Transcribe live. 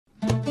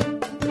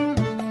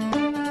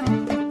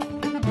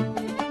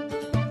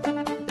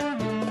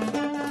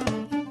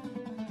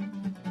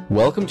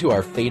Welcome to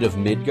our Fate of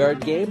Midgard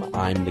game.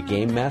 I'm the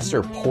Game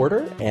Master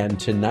Porter, and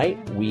tonight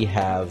we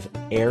have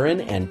Aaron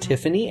and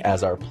Tiffany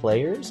as our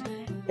players.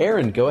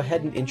 Aaron, go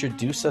ahead and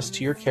introduce us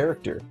to your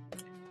character.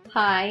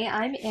 Hi,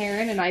 I'm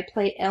Aaron, and I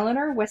play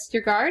Eleanor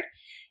Westergaard,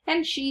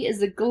 and she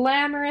is a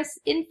glamorous,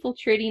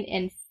 infiltrating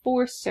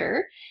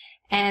enforcer,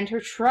 and her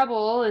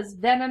trouble is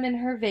venom in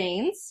her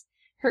veins.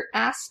 Her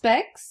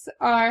aspects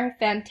are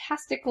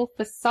fantastical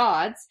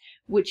facades,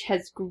 which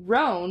has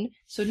grown,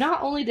 so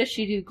not only does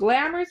she do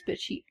glamours, but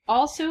she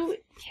also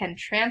can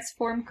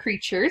transform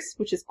creatures,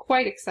 which is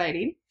quite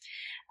exciting.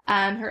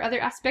 Her other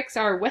aspects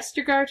are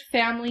Westergaard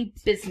family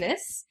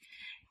business,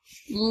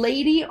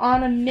 lady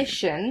on a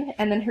mission,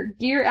 and then her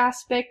gear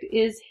aspect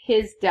is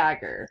his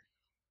dagger.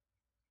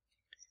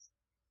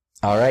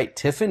 All right,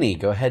 Tiffany,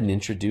 go ahead and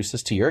introduce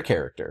us to your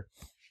character.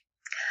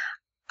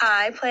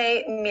 I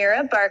play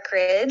Mira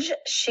Barkridge.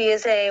 She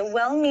is a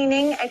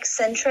well-meaning,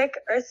 eccentric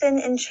earthen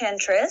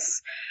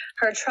enchantress.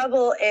 Her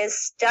trouble is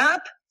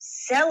stop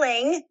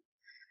selling.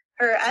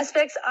 Her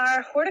aspects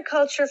are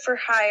horticulture for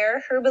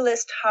hire,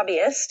 herbalist,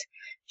 hobbyist.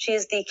 She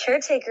is the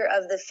caretaker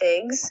of the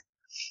figs.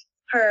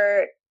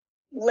 Her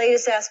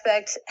latest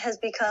aspect has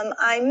become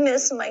I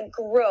miss my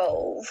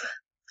grove.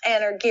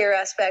 And her gear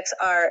aspects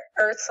are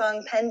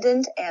Earthsong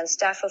pendant and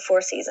staff of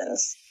 4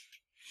 seasons.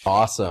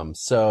 Awesome.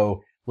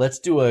 So let's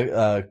do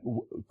a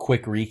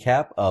quick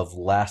recap of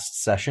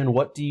last session.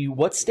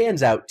 What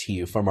stands out to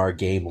you from our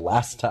game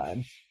last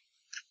time?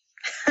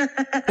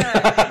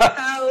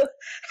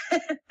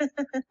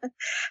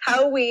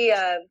 how we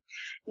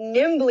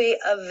nimbly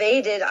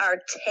evaded our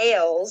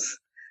tails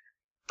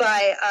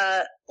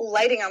by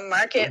lighting a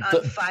market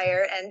on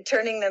fire and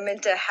turning them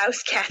into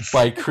house cats.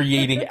 By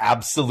creating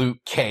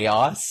absolute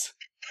chaos.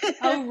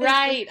 Oh,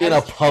 right. In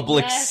a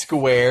public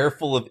square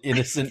full of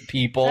innocent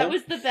people. That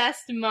was the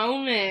best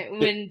moment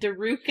when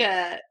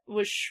Daruka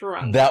was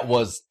shrunk. That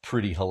was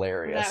pretty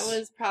hilarious. That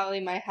was probably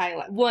my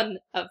highlight. One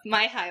of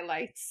my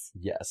highlights.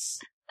 Yes.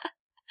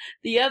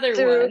 The other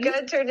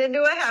Daruka turned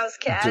into a house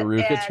cat.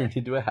 Daruka turned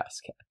into a house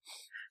cat.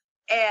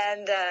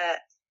 And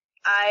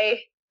I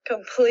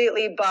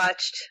completely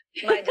botched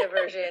my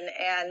diversion,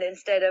 and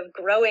instead of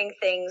growing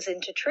things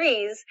into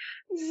trees,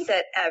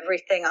 set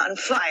everything on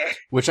fire.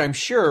 Which I'm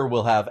sure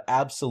will have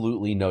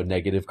absolutely no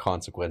negative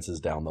consequences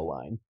down the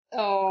line.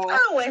 Oh,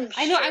 I'm sure.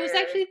 I know. I was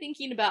actually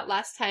thinking about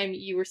last time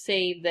you were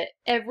saying that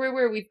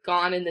everywhere we've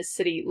gone in this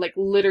city, like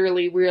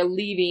literally, we're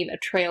leaving a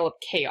trail of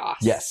chaos.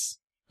 Yes.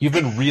 You've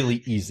been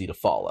really easy to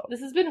follow.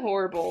 This has been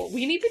horrible.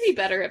 We need to be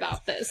better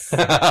about this.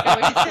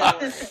 Going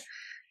forward.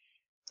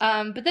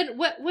 But then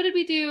what did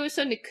we do?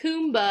 So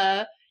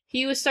Nakumba,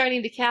 he was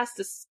starting to cast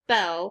a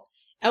spell.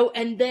 Oh,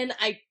 and then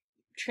I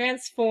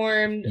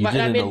transformed.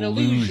 I made an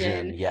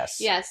illusion. Yes.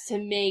 Yes, to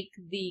make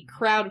the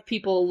crowd of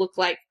people look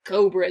like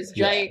cobras,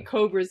 giant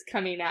cobras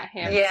coming at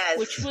him. Yes.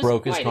 Which was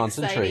broke his quite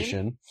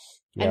concentration.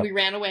 Yep. And we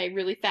ran away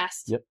really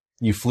fast. Yep.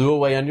 You flew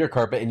away on your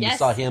carpet, and you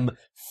saw him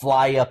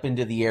fly up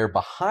into the air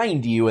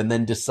behind you, and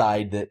then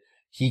decide that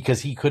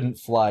because he couldn't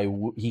fly,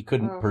 he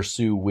couldn't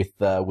pursue with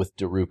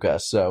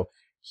Daruka, so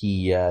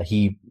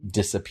he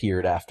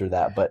disappeared after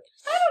that. But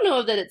I don't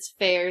know that it's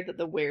fair that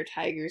the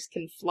were-tigers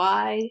can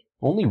fly.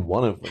 Only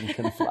one of them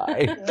can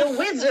fly. the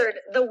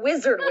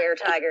wizard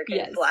were-tiger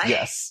can fly.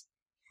 Yes.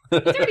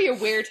 He's already a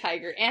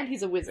were-tiger, and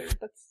he's a wizard.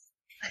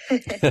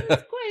 That's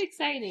quite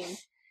exciting.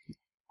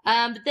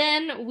 But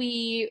then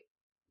we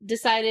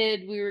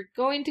decided we were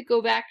going to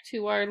go back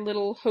to our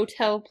little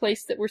hotel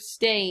place that we're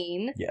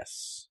staying.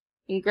 Yes.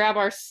 And grab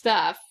our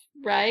stuff,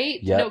 right?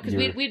 Yep, no, because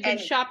we'd been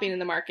shopping in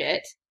the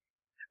market.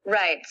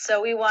 Right.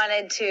 So we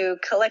wanted to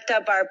collect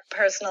up our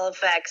personal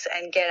effects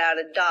and get out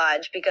of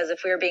Dodge, because if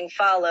we were being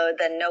followed,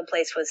 then no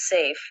place was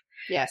safe.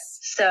 Yes.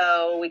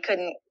 So we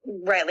couldn't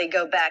rightly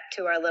go back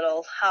to our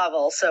little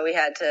hovel. So we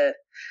had to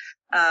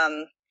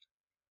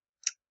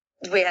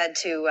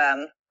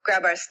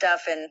grab our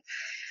stuff and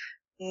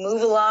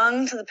move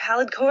along to the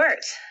Pallid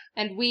Court.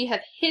 And we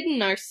have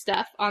hidden our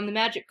stuff on the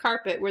magic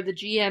carpet where the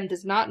GM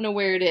does not know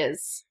where it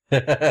is. He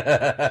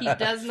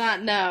does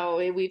not know.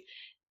 We've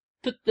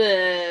put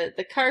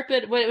the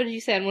carpet, what did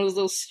you say, on one of those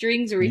little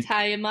strings where we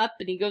tie him up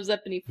and he goes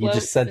up and he floats. You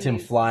just sent him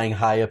flying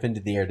high up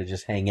into the air to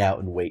just hang out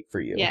and wait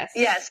for you. Yes.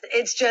 Yes,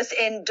 it's just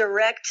in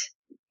direct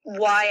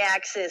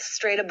y-axis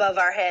straight above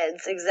our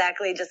heads,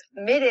 exactly, just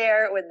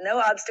midair with no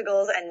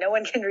obstacles and no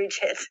one can reach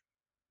it.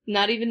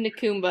 Not even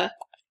Nakumba.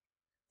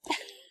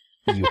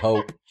 You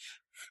hope.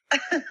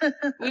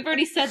 We've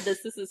already said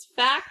this. This is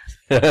fact.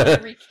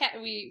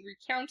 We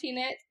recounting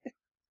it.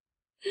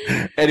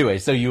 Anyway,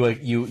 so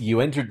you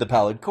entered the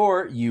Pallid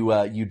Court.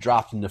 You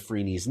dropped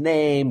Nefrini's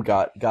name.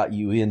 Got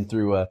you in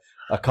through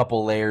a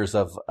couple layers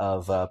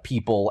of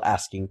people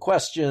asking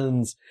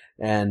questions,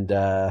 and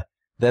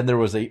then there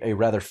was a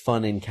rather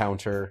fun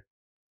encounter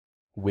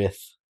with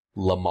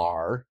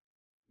Lamar.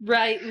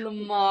 Right,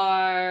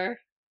 Lamar.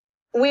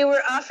 We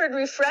were offered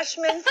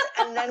refreshments,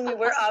 and then we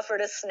were offered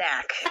a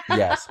snack.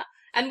 Yes.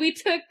 And we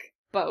took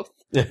both.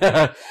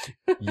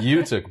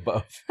 You took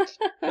both.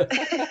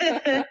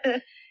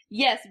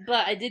 Yes,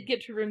 but I did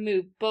get to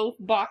remove both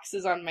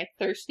boxes on my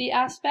thirsty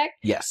aspect.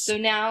 Yes. So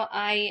now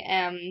I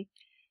am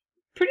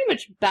pretty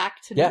much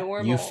back to Yeah,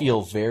 normal. you're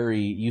feeling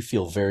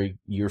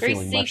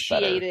much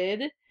better.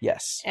 satiated.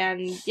 Yes.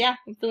 And yeah,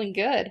 I'm feeling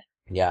good.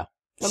 Yeah.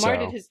 Lamar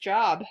did his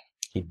job.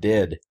 He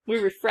did.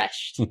 We're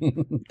refreshed.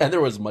 And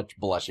there was much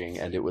blushing,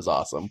 and it was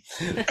awesome.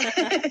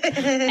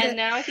 And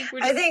now I think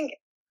we're just...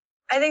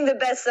 I think the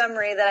best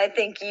summary that I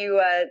think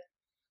you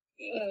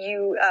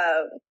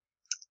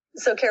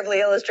so carefully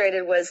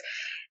illustrated was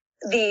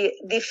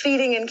the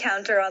feeding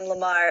encounter on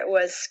Lamar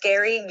was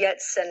scary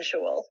yet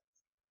sensual.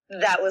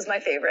 That was my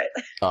favorite.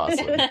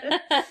 Awesome.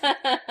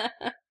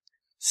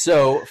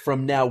 So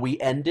from now, we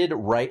ended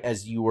right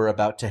as you were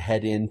about to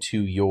head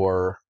into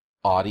your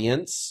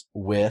audience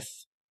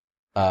with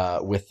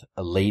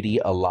Lady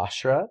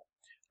Alashra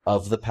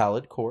of the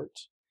Pallid Court.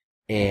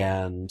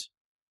 And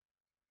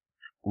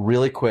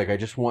really quick, I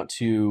just want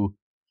to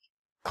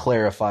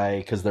clarify,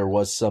 because there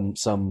was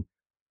some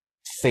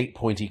fate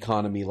point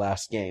economy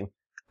last game.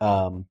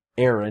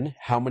 Aaron,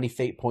 how many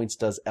fate points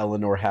does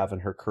Eleanor have in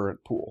her current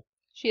pool?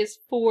 She has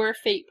 4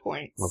 fate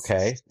points.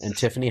 Okay. And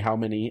Tiffany, how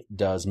many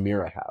does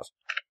Mira have?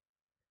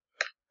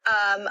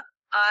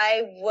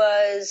 I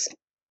was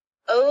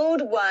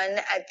owed one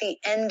at the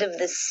end of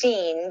the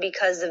scene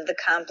because of the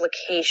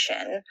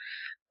complication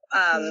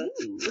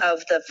of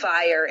the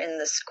fire in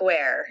the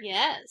square.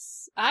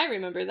 Yes, I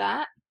remember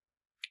that.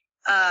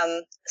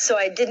 So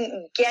I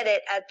didn't get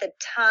it at the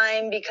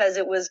time because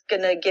it was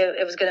gonna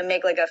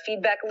make like a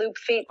feedback loop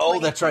fate. Oh,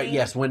 that's right.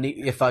 Yes,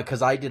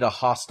 because I did a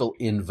hostile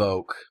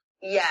invoke.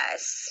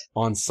 Yes.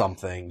 On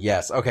something.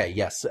 Yes. Okay.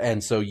 Yes.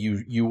 And so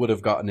you would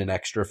have gotten an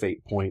extra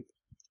fate point.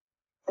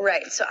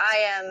 Right. So I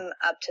am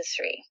up to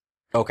 3.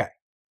 Okay.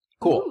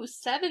 Cool. Ooh,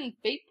 7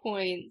 fate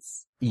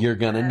points. You're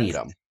gonna need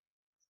them.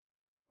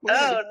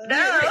 No! We're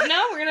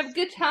gonna have a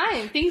good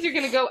time. Things are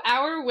gonna go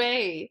our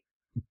way.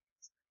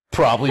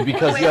 Probably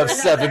because you have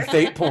 7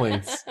 fate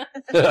points.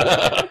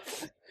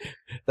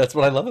 That's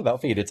what I love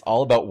about fate. It's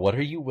all about what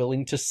are you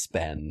willing to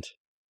spend.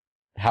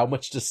 How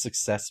much does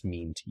success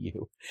mean to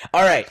you?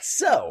 All right,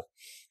 so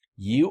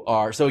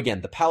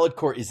again, the Pallid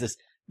Court is this.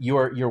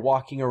 You're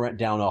walking around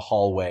down a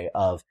hallway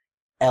of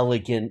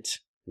elegant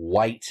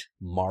white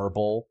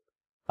marble.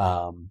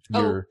 One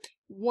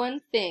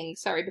thing.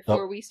 Sorry,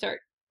 before we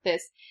start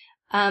this.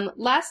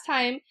 Last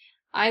time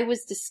I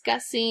was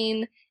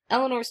discussing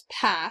Eleanor's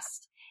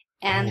past,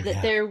 and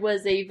that there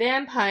was a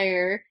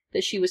vampire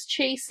that she was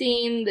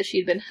chasing, that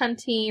she'd been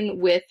hunting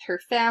with her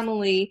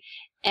family,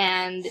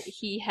 and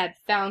he had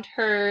found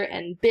her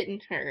and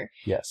bitten her.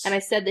 Yes. And I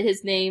said that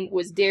his name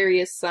was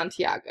Darius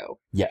Santiago.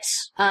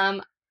 Yes.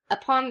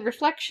 Upon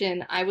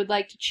reflection, I would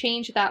like to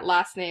change that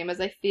last name,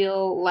 as I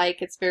feel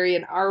like it's very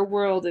in our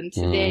world and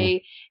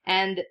today,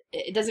 and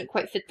it doesn't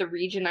quite fit the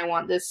region I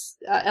want this.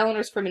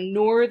 Eleanor's from a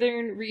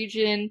northern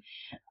region,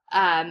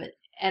 and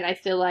I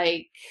feel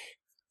like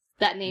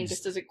that name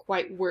just doesn't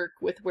quite work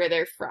with where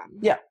they're from.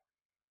 Yeah.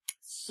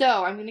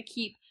 So I'm going to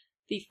keep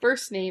the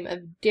first name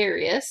of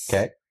Darius.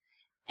 Okay.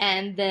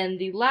 And then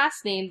the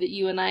last name that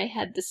you and I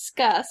had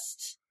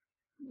discussed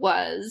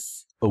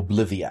was...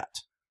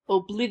 Obliviat.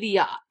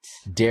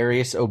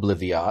 Darius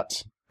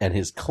Obliviat, and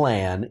his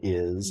clan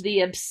is...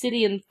 the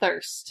Obsidian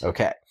Thirst.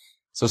 Okay.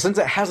 So since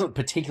it hasn't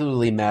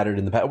particularly mattered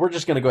in the past, we're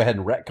just going to go ahead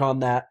and retcon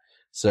that.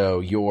 So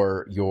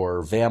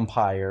your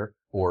vampire,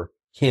 or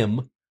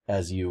him,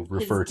 as you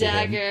refer to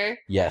dagger. him.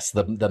 Yes,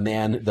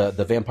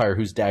 the vampire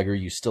whose dagger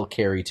you still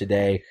carry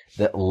today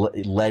that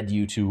led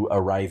you to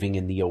arriving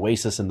in the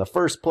Oasis in the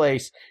first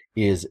place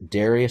is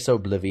Darius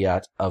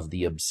Obliviat of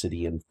the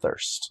Obsidian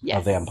Thirst,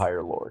 a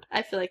vampire lord.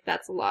 I feel like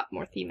that's a lot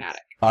more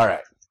thematic. All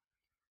right.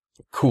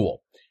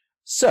 Cool.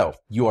 So,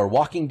 you are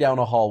walking down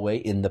a hallway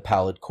in the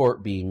Pallid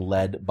Court being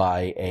led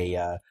by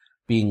a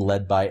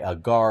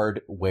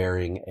guard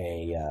wearing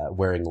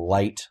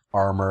light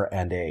armor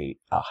and a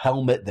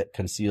helmet that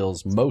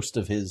conceals most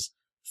of his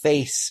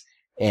face,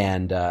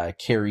 and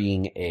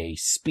carrying a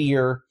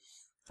spear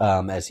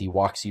as he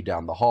walks you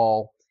down the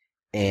hall.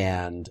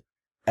 And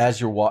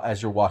as you're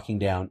walking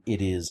down,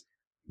 it is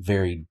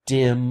very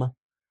dim.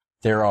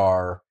 There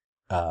are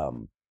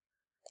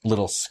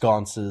little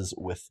sconces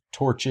with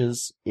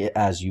torches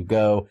as you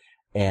go,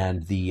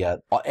 and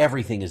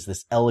everything is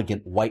this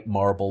elegant white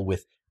marble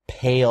with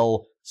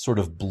pale, sort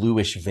of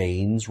bluish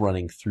veins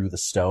running through the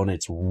stone.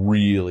 It's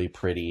really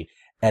pretty.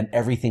 And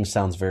everything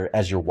sounds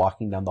as you're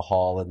walking down the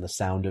hall, and the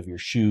sound of your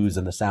shoes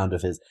and the sound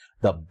of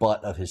the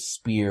butt of his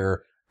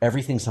spear,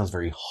 everything sounds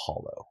very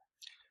hollow.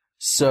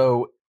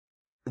 So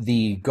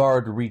the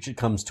guard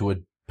comes to a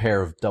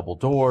pair of double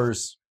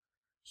doors.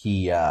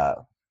 He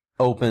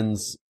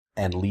opens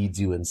and leads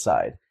you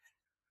inside.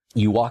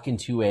 You walk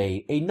into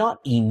a not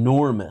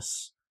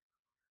enormous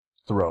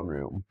throne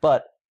room,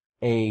 but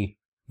it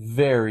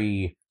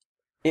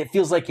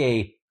feels like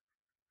a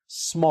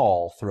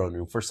small throne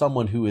room for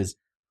someone who is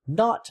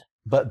not,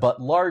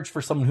 but large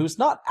for someone who's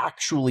not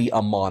actually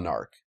a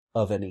monarch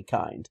of any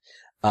kind.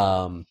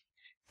 And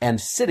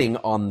sitting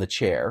on the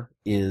chair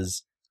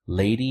is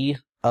Lady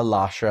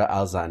Alasha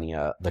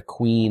Alzania, the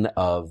queen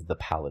of the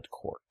Pallid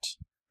Court.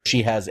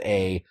 She has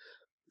a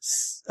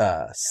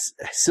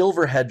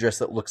silver headdress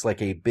that looks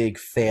like a big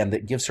fan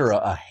that gives her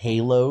a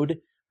haloed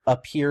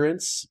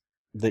appearance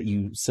that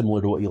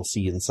similar to what you'll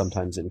see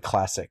sometimes in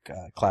classic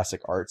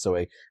art. So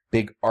a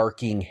big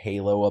arcing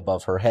halo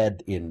above her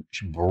head in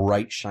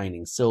bright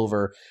shining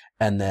silver,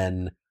 and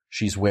then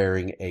she's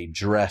wearing a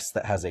dress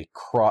that has a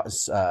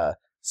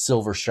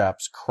silver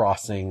straps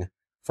crossing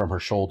from her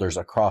shoulders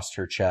across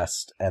her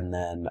chest, and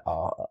then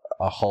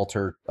a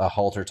halter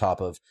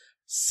top of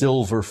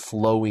silver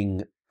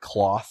flowing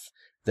cloth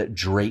that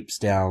drapes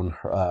down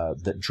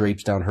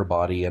her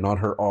body, and on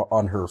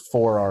her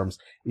forearms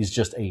is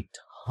just a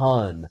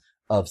ton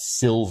of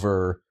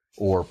silver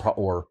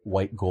or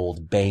white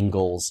gold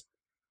bangles,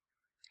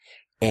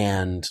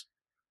 and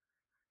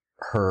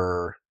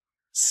her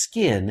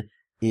skin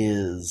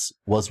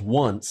was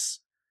once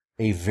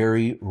a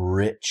very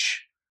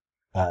rich,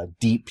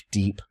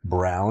 deep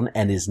brown,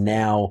 and is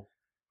now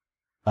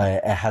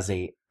it has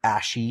a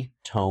ashy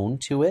tone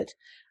to it.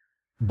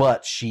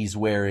 But she's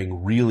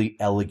wearing really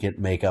elegant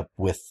makeup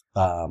with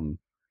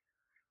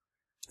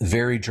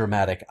very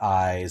dramatic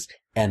eyes,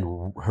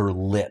 and her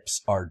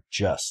lips are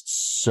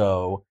just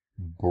so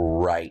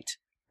bright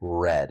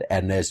red.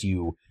 And as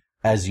you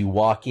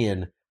walk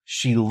in,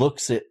 she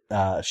looks at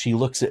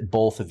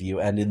both of you,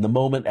 and in the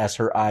moment as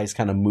her eyes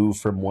kind of move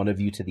from one of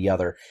you to the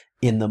other,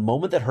 in the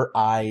moment that her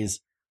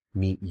eyes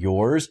meet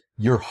yours,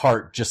 your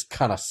heart just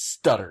kind of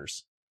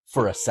stutters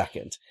for a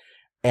second,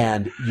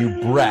 and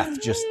your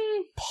breath just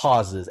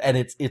pauses, and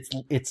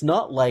it's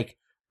not like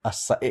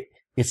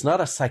it's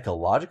not a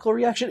psychological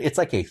reaction. It's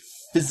like a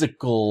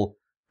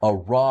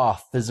raw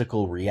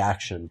physical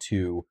reaction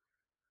to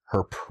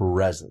her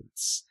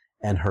presence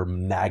and her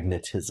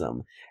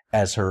magnetism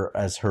as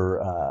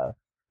her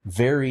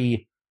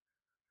very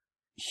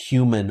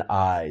human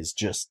eyes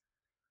just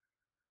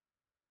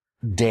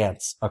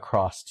dance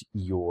across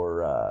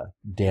your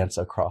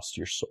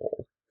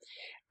soul.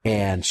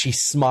 And she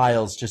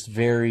smiles just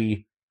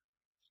very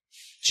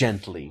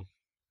gently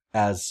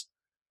as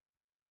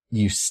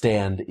you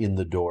stand in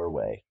the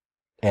doorway,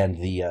 and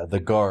the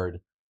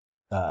guard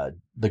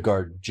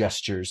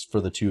gestures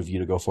for the two of you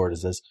to go forward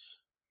and says,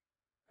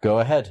 "Go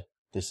ahead.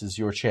 This is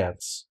your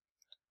chance."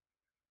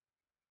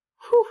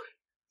 Whew.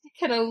 I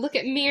kind of look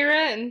at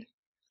Mira and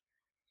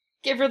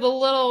give her the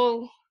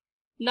little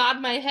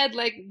nod my head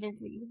like,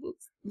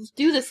 let's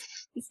do this.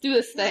 Let's do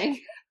this thing.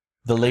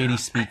 The lady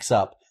speaks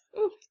up.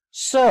 Ooh.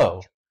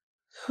 "So,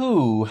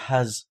 who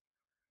has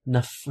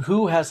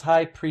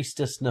High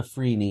Priestess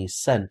Nafrini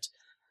sent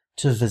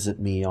to visit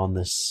me on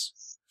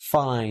this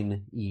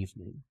fine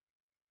evening?"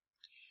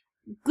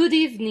 Good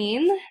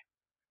evening,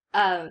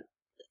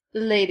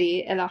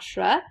 Lady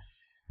Elashra.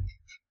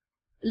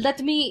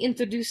 Let me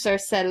introduce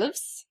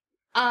ourselves.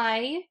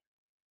 I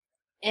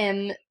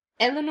am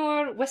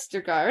Eleanor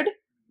Westergaard.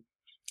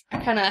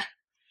 I kind of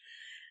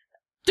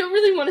don't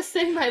really want to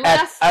say my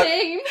last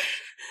name.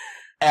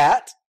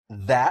 At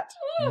that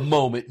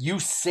moment, you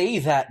say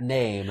that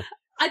name.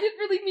 I didn't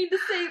really mean to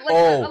say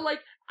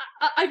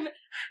I'm.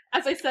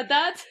 As I said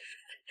that,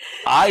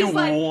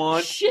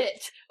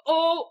 shit.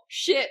 Oh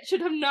shit!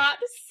 Should have not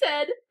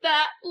said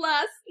that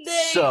last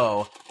name.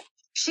 So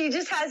she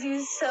just has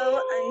you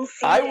so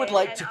unseen. I would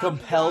like to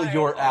compel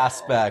your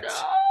aspect.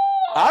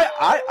 No.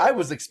 I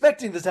was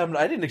expecting this to happen.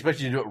 I didn't expect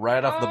you to do it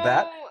right off the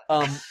bat.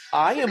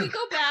 Can we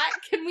go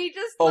back? Can we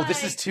just?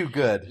 This is too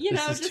good.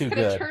 This is too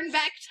good. Turn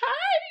back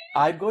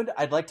time.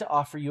 I'd like to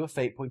offer you a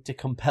fate point to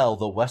compel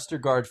the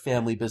Westergaard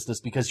family business,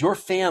 because your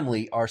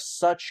family are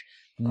such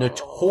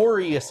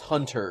notorious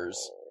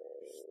hunters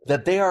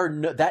that they are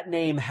that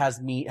name has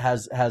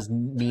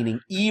meaning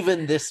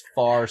even this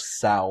far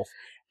south,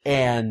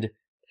 and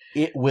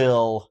it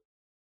will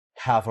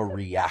have a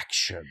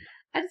reaction.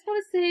 I just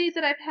want to say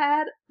that I've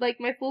had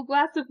my full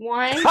glass of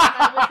wine. And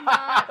I was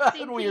not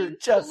thinking we were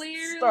just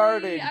clearly.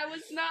 starting. I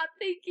was not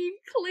thinking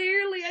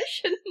clearly. I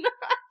should not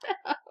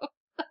have.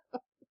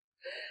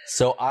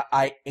 So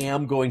I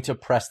am going to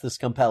press this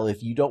compel.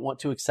 If you don't want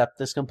to accept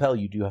this compel,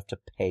 you do have to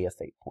pay a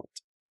fate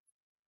point,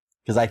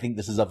 because I think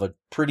this is of a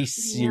pretty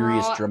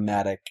serious,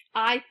 dramatic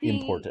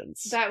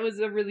importance. That was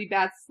a really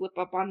bad slip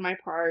up on my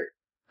part.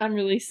 I'm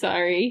really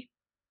sorry.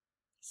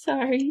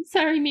 Sorry,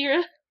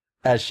 Mira.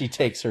 As she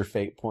takes her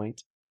fate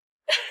point.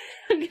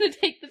 I'm gonna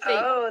take the fate.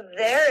 Oh,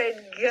 there it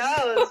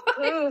goes.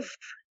 Poof.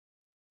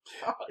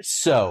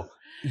 So,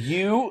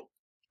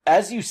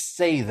 as you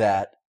say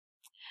that,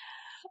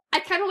 I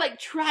kind of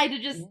try to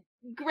just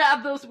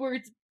grab those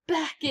words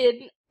back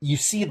in. You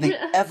see the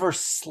ever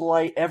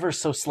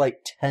so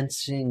slight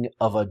tensing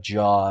of a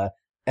jaw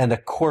and a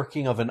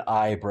quirking of an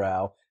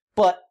eyebrow,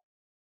 but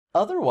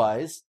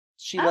otherwise,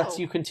 she lets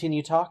you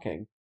continue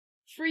talking.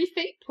 Free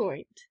fate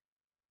point.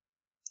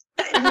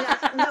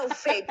 No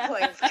fate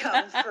points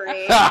come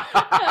free.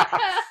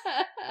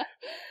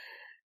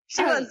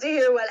 She wants to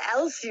hear what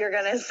else you're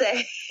gonna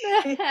say.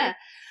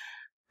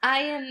 I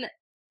am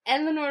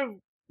Eleanor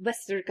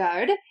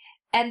Westergaard,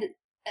 and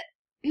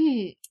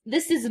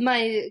this is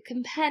my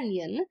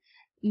companion,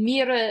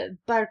 Mira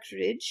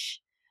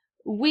Barkridge.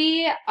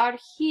 We are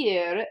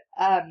here.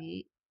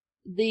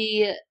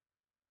 The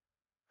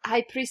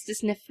High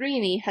Priestess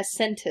Nefrini has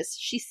sent us.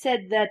 She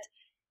said that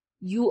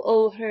you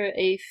owe her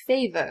a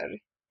favor,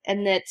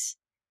 and that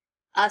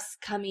us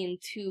coming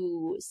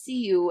to see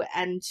you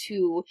and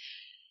to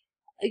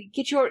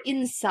get your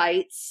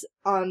insights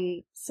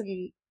on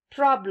some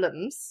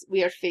problems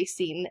we are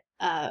facing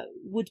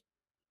would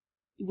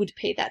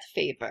pay that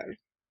favor.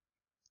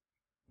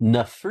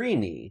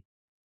 Nefrini,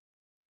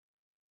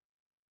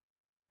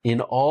 in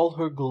all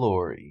her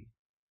glory,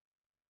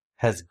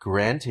 has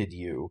granted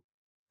you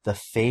the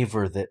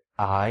favor that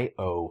I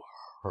owe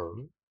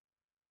her?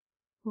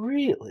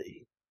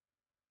 Really?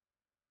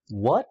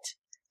 What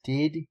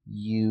did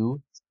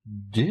you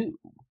do?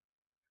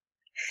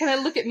 Can I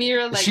look at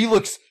Mira like... She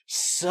looks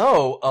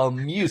so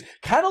amused.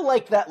 Kind of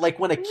like that, like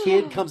when a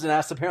kid comes and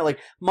asks a parent, like,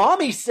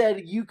 Mommy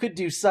said you could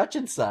do such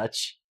and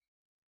such.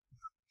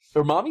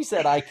 Or Mommy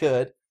said I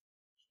could.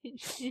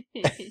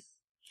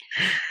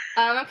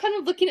 I'm kind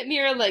of looking at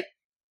Mira like,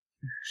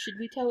 should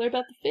we tell her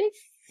about the fig?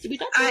 Should we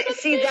not tell her about the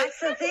fig? That's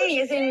the thing,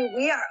 is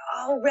we are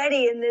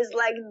already in this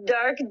like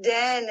dark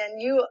den,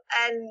 and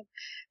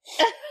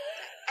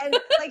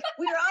like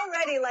we're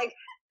already like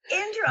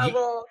in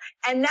trouble,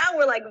 and now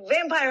we're like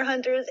vampire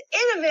hunters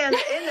in a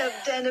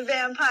den of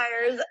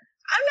vampires.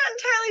 I'm not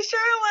entirely sure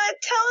I want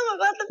to tell him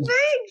about the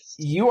figs.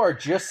 You are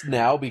just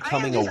now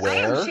becoming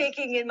aware. I am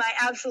shaking in my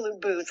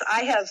absolute boots.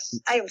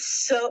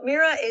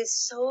 Mira is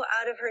so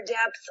out of her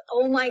depth.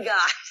 Oh my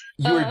god.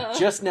 You are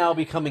just now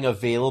becoming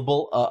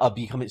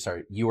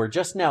you are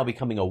just now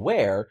becoming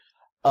aware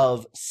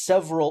of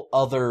several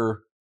other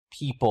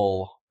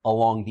people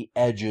along the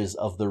edges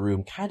of the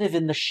room, kind of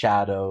in the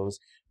shadows,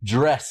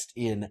 dressed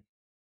in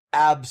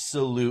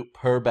absolute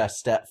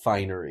Purbestet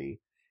finery.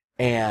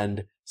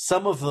 And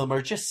some of them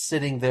are just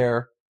sitting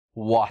there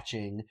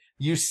watching.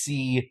 You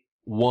see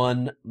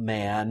one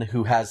man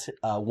who has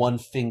one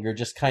finger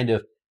just kind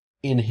of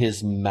in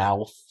his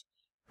mouth,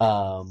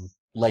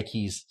 like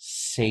he's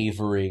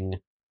savoring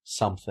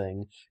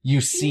something.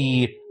 You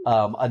see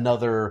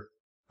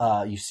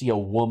you see a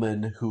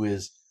woman who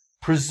is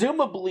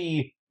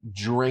presumably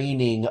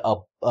draining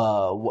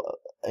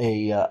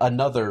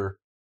another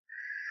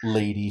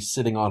lady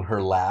sitting on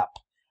her lap.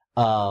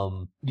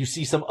 You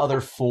see some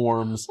other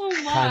forms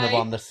kind of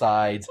on the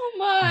sides. Oh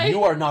my.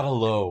 You are not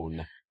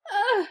alone.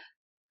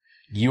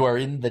 You are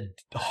in the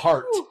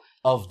heart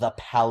of the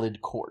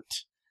Pallid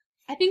Court.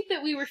 I think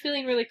that we were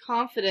feeling really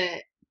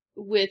confident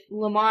with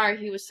Lamar.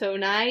 He was so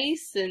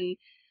nice and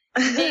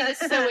made us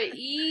so at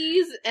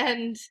ease,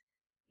 and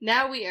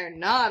now we are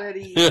not at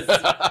ease.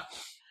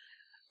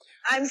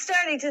 I'm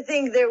starting to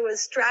think there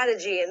was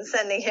strategy in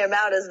sending him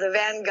out as the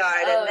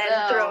vanguard and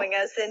then throwing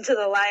us into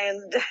the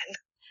lion's den.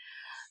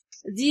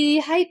 The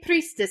High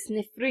Priestess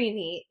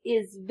Nefrini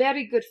is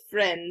very good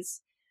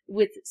friends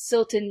with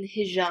Sultan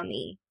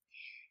Hijani,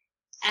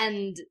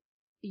 and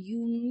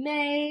you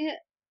may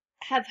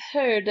have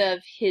heard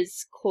of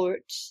his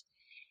court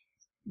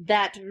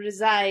that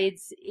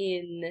resides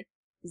in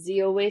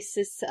the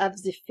Oasis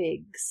of the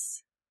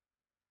Figs.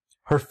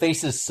 Her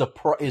face is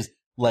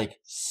like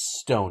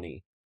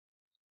stony.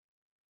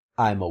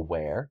 I'm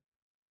aware.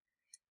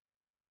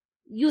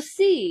 You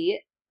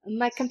see,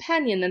 my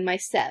companion and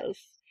myself,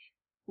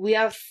 we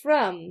are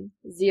from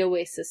the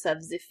Oasis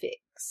of the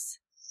Figs.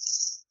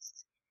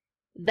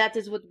 That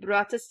is what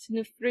brought us to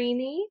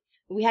Nefrini.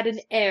 We had an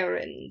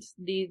errand.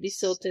 The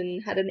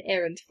Sultan had an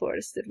errand for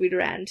us that we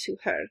ran to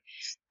her.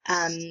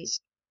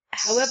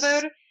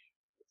 However,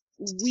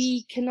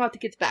 we cannot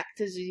get back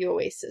to the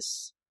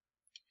Oasis.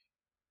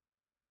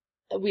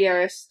 We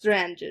are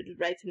stranded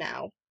right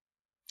now.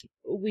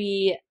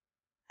 We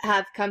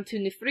have come to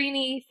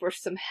Nefrini for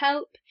some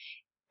help,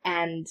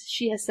 and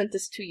she has sent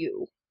us to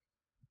you.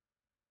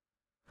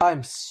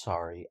 I'm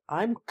sorry.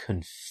 I'm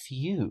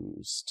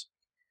confused.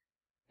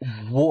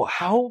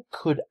 How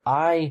could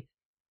I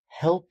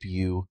help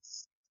you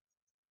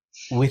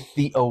with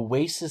the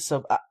Oasis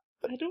of... I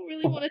don't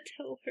really want to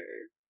tell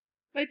her.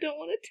 I don't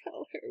want to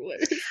tell her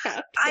what has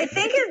happened. I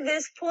think at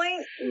this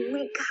point,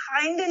 we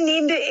kind of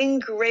need to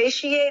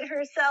ingratiate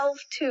herself,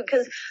 too,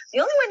 because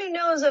the only one who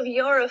knows of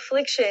your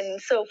affliction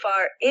so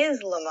far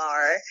is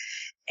Lamar.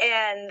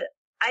 And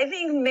I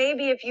think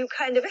maybe if you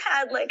kind of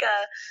had like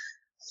a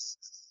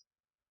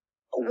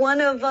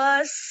one of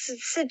us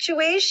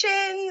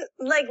situation,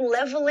 like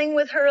leveling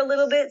with her a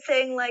little bit,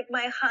 saying like,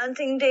 my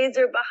haunting days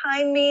are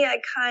behind me. I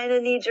kind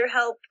of need your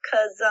help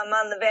because I'm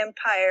on the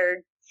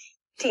vampire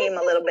team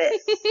a little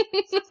bit.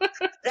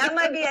 That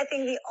might be, I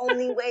think, the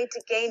only way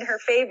to gain her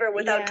favor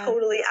without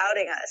totally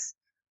outing us.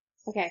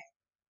 Okay.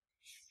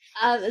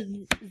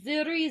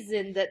 The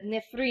reason that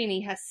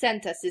Nefrini has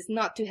sent us is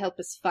not to help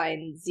us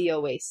find the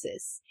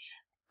Oasis.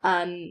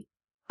 I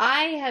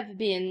have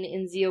been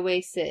in the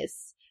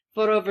Oasis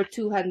for over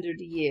 200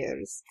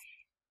 years.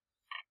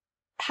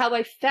 How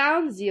I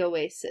found the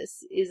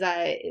Oasis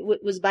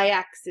was by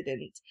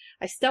accident.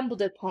 I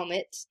stumbled upon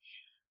it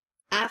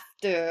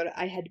after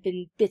I had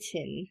been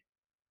bitten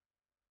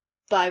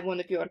by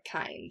one of your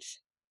kind.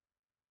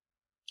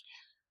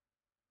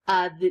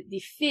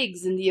 the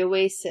figs in the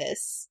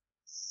oasis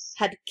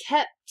had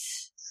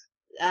kept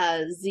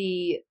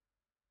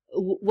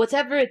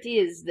whatever it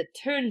is that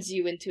turns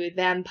you into a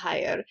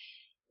vampire,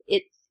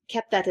 it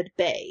kept that at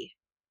bay.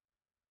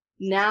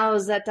 Now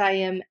that I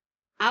am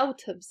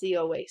out of the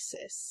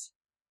oasis,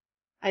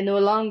 I no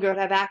longer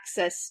have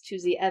access to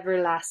the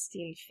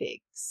everlasting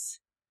figs,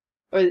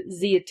 or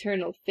the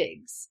eternal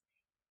figs.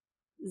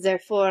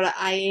 Therefore,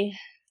 I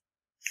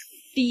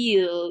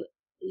feel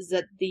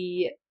that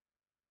the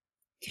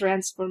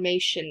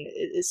transformation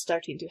is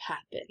starting to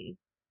happen.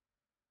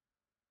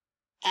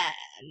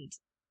 And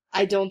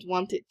I don't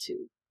want it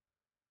to.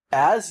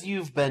 As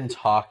you've been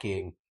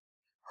talking,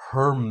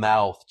 her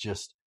mouth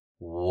just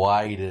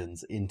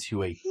widens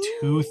into a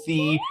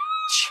toothy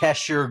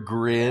Cheshire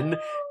grin,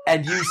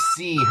 and you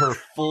see her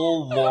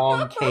full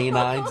long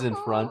canines in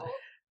front,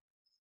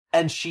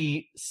 and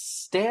she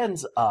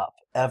stands up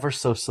ever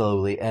so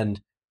slowly,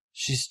 and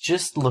she's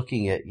just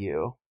looking at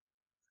you,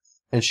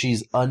 and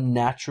she's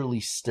unnaturally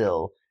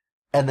still,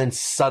 and then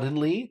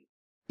suddenly,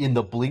 in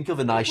the blink of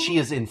an eye, she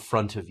is in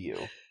front of you.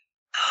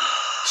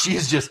 She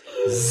is just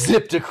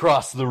zipped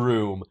across the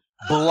room,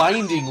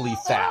 blindingly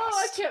fast.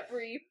 Oh, I can't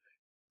breathe.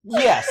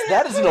 Yes,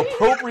 that is an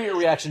appropriate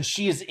reaction.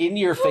 She is in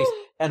your face,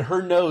 and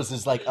her nose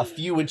is like a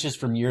few inches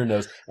from your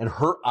nose, and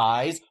her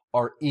eyes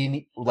are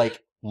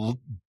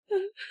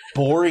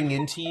boring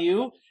into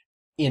you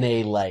in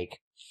a,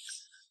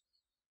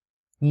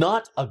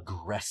 not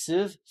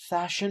aggressive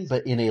fashion,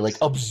 but in a,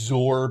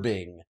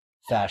 absorbing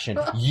fashion.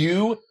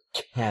 You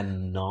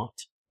cannot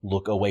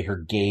look away. Her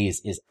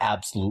gaze is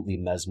absolutely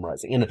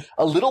mesmerizing. And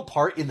a little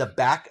part in the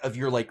back of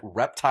your,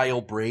 reptile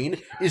brain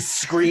is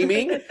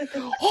screaming,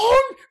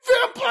 "Oh,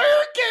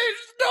 vampire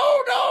gaze!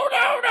 No, no,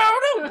 no, no,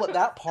 no!" But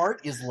that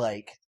part is,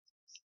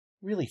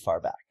 really far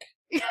back.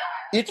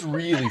 It's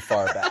really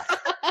far back.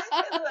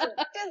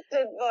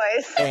 Distant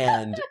voice.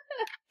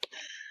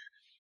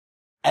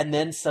 And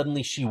then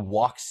suddenly she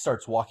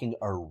starts walking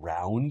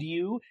around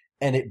you,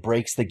 and it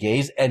breaks the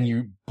gaze, and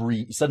you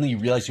suddenly you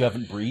realize you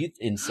haven't breathed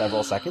in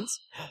several seconds.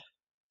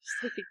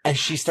 And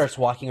she starts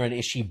walking around,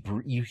 and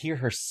you hear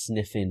her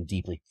sniff in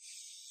deeply.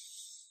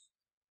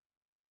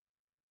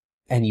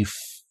 And you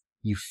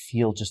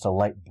feel just a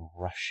light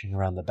brushing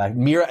around the back.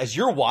 Mira, as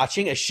you're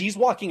watching, as she's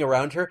walking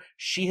around her,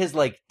 she has,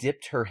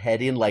 dipped her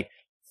head in,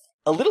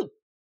 a little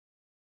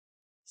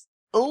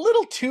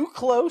too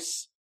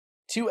close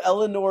to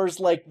Eleanor's,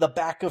 the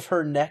back of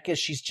her neck as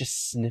she's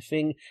just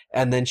sniffing,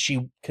 and then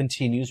she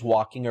continues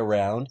walking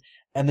around,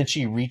 and then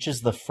she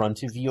reaches the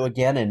front of you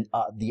again, and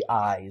the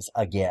eyes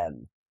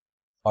again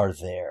are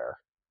there.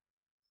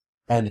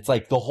 And it's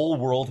like the whole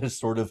world has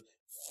sort of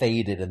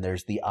faded, and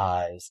there's the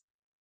eyes.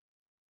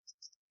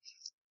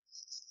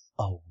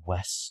 A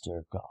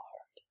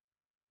Westergaard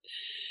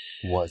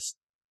was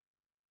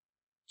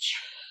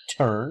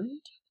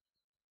turned?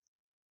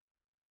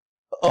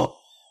 Oh.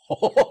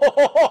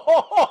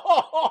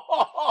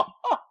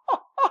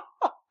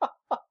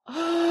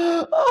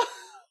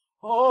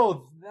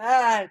 Oh,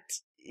 that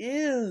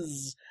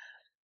is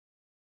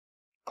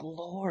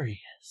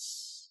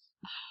glorious.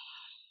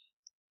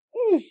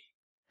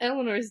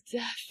 Eleanor is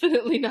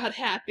definitely not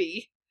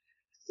happy.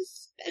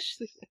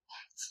 Especially with that.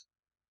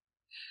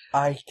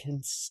 I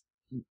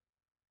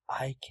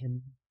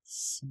can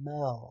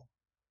smell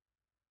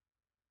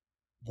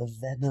the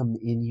venom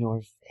in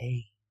your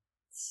veins.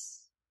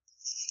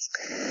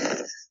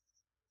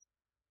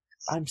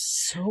 I'm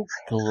so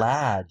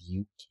glad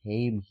you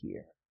came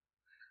here.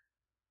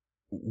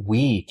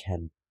 We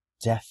can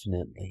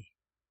definitely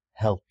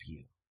help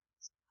you.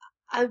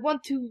 I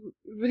want to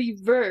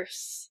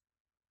reverse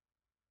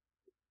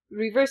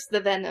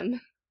the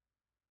venom.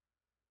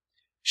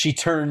 She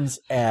turns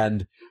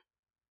and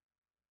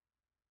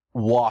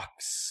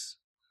walks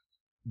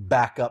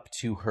back up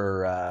to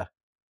her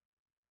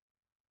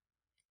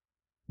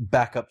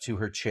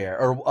chair,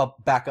 or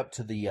back up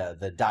to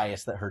the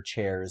dais that her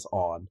chair is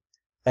on,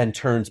 and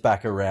turns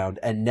back around,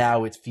 and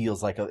now it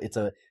feels like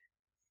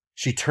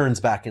she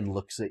turns back and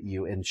looks at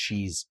you, and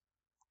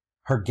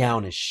her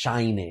gown is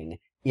shining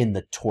in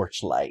the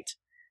torchlight,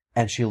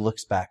 and she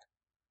looks back.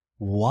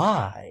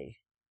 Why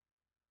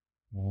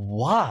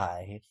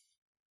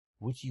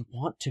would you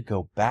want to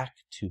go back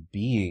to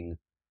being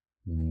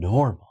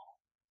normal?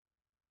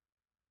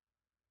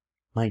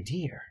 My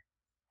dear,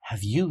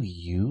 have you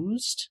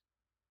used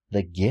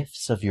the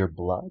gifts of your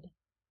blood?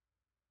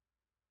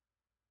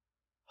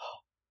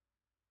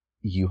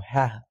 You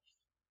have.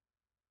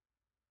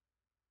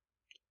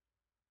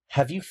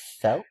 Have you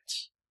felt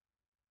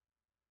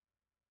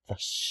the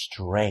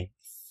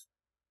strength,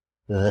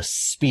 the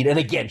speed? And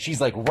again, she's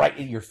right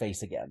in your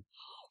face again.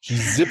 She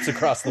zips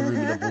across the room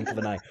in a blink of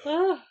an eye.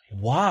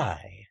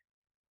 Why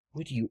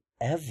would you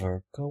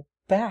ever go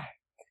back?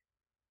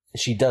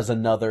 She does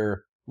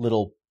another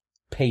little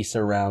pace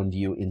around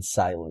you in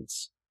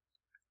silence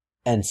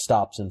and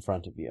stops in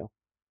front of you.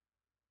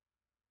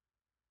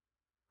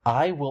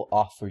 I will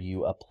offer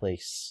you a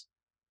place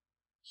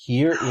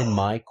here in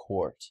my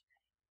court,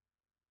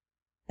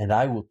 and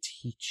I will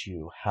teach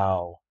you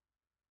how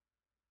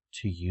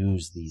to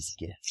use these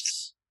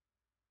gifts.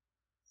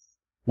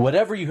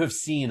 Whatever you have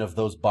seen of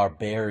those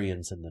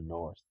barbarians in the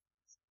north,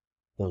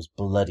 those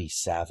bloody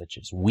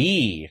savages,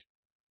 we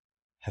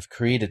have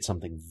created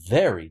something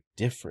very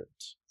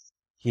different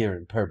here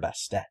in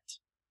Perbastet.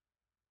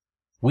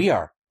 We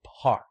are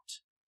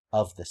part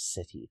of the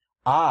city.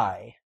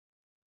 I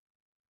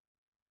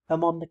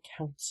am on the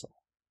council.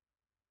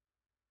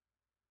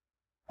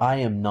 I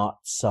am not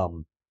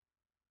some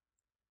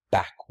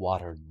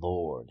backwater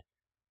lord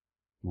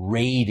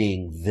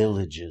raiding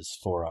villages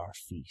for our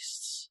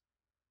feasts.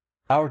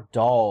 Our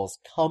dolls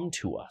come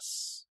to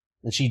us.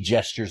 And she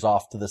gestures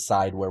off to the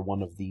side where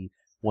one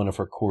of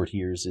her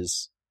courtiers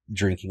is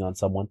drinking on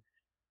someone.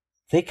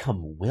 They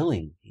come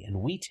willingly,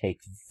 and we take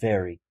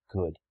very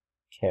good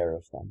care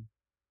of them.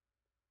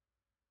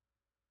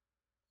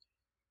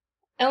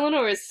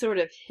 Eleanor is sort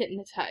of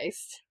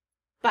hypnotized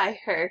by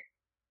her.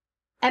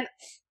 And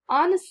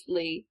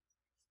honestly,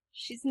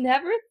 she's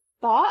never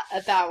thought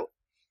about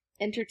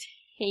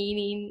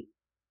entertaining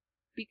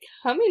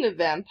becoming a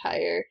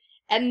vampire.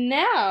 And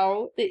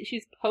now that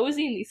she's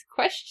posing these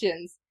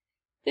questions,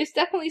 there's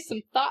definitely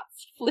some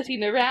thoughts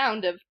flitting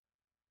around of,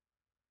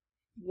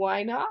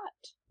 why not?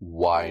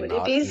 Why Would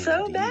not? it be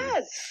so indeed?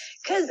 bad?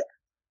 Because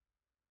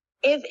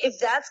if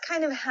that's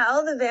kind of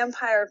how the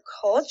vampire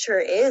culture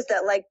is,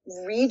 that like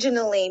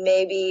regionally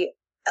maybe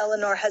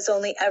Eleanor has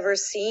only ever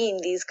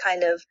seen these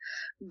kind of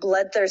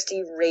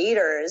bloodthirsty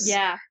raiders.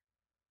 Yeah.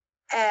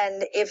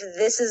 And if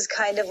this is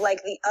kind of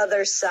like the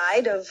other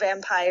side of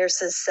vampire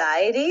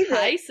society,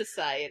 High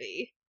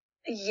society.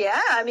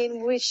 yeah, I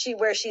mean, where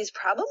she's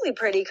probably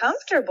pretty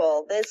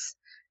comfortable. This,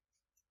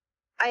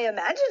 I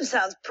imagine,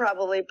 sounds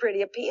probably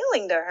pretty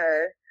appealing to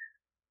her.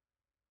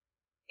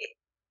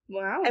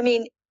 Wow. I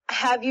mean,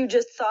 have you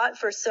just thought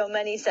for so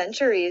many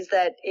centuries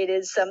that it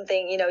is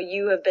something,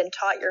 you have been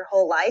taught your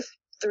whole life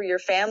through your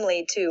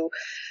family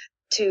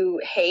to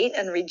hate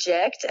and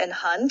reject and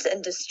hunt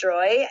and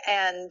destroy,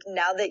 and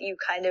now that you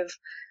kind of,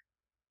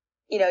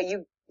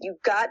 you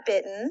got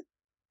bitten,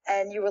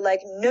 and you were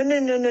like,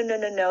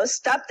 no,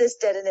 stop this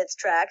dead in its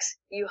tracks.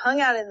 You hung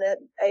out in the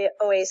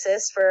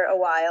oasis for a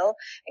while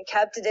and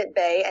kept it at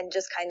bay and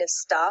just kind of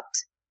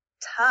stopped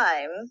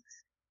time.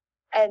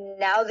 And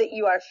now that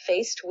you are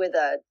faced with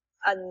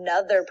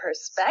another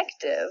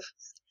perspective.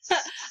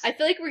 I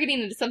feel like we're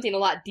getting into something a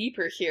lot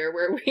deeper here,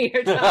 where we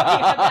are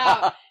talking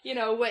about,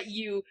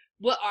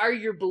 what are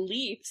your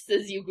beliefs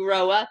as you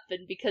grow up,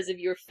 and because of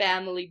your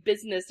family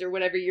business or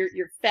whatever,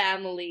 your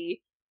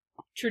family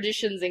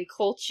traditions and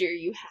culture,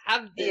 you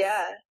have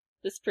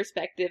this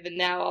perspective, and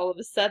now all of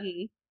a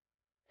sudden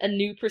a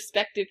new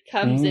perspective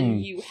comes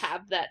and you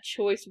have that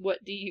choice.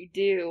 What do you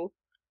do?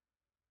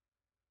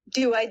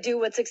 Do I do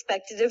what's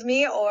expected of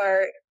me,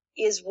 or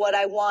is what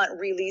I want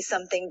really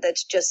something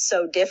that's just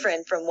so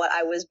different from what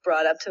I was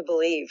brought up to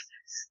believe?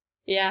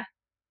 Yeah.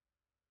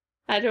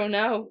 I don't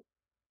know.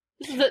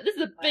 This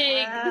is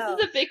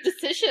a big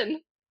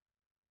decision.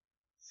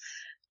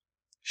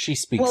 She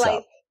speaks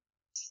up.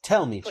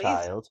 Tell me, please.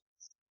 Child,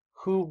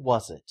 who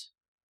was it?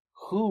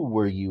 Who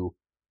were you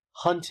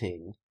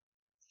hunting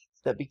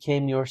that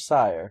became your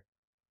sire?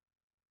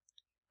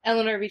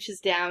 Eleanor reaches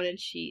down and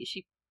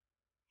she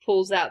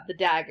pulls out the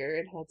dagger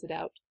and holds it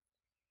out.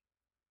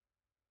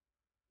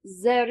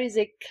 There is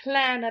a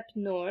clan up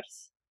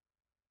north.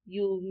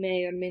 You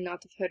may or may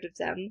not have heard of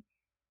them.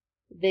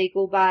 They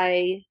go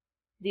by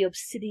the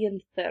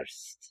Obsidian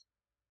Thirst.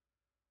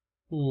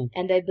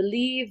 And I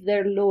believe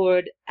their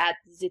lord at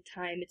the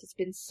time, it has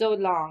been so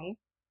long,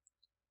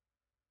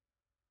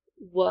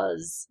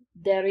 was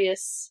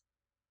Darius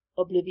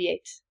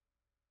Obliviate.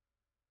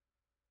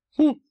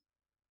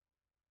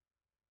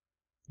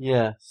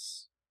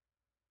 Yes.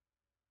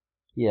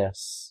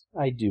 Yes,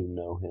 I do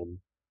know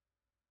him.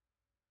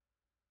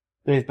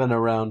 They've been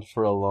around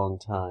for a long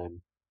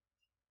time.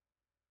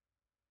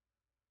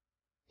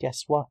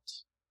 Guess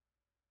what?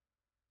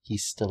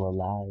 He's still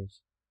alive.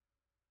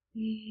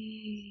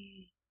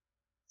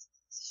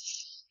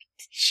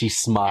 She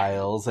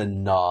smiles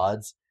and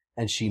nods,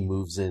 and she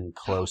moves in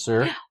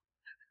closer.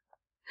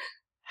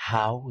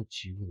 How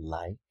would you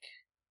like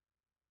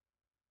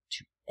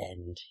to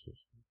end him?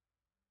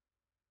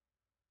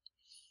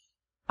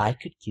 I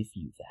could give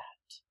you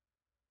that.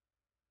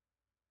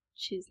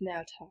 She's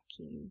now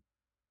talking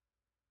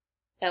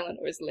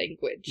Eleanor's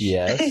language.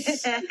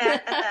 Yes.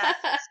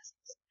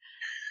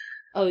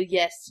 Oh,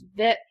 yes,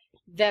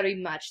 very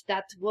much.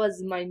 That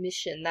was my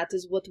mission. That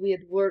is what we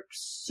had worked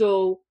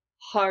so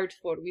hard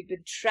for. We've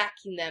been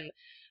tracking them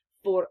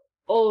for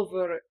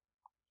over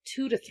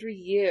 2 to 3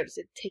 years.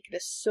 It had taken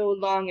us so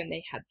long, and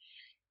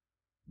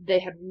they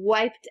had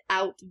wiped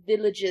out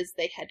villages.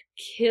 They had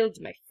killed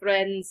my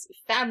friends,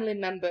 family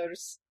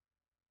members.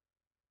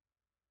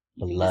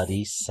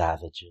 Bloody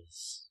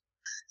savages.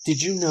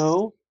 Did you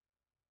know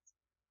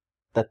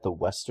that the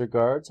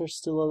Westergaards are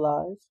still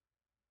alive?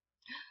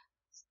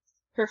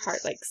 Her heart,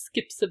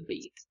 skips a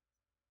beat.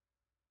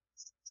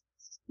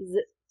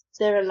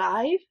 They're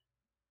alive?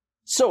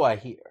 So I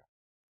hear.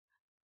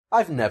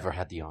 I've never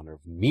had the honor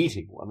of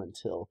meeting one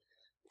until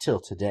till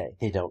today.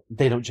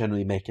 They don't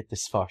generally make it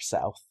this far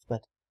south,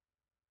 but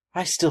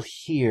I still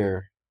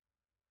hear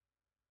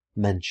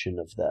mention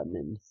of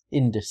them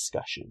in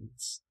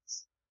discussions.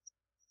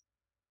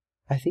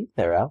 I think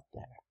they're out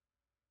there.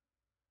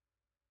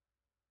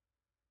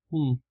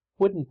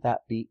 Wouldn't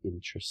that be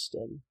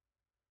interesting?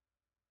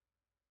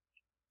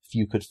 If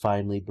you could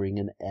finally bring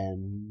an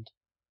end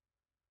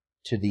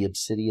to the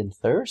obsidian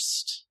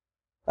thirst?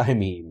 I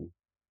mean,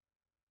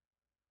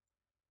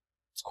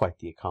 it's quite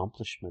the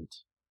accomplishment.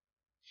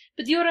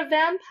 But you're a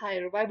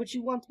vampire. Why would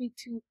you want me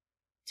to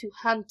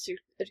hunt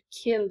or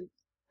kill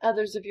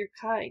others of your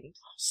kind?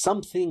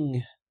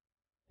 Something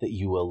that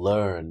you will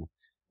learn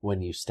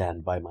when you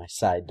stand by my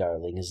side,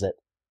 darling, is that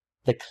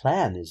the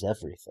clan is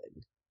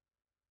everything.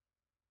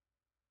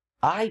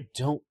 I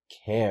don't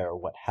care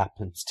what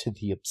happens to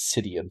the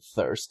obsidian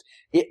thirst.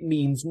 It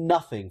means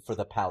nothing for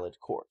the Pallid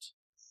Court.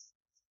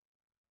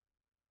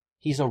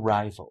 He's a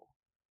rival.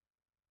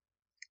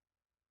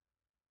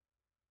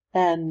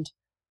 And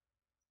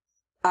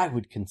I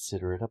would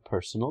consider it a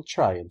personal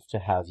triumph to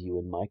have you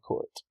in my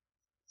court.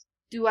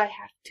 Do I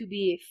have to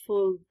be a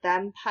full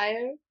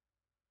vampire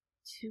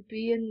to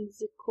be in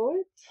the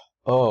court?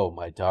 Oh,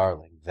 my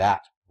darling,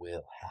 that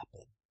will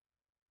happen.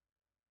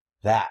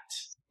 That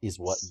is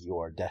what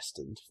you're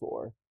destined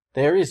for.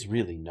 There is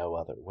really no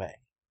other way.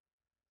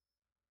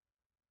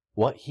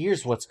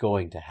 Here's what's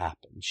going to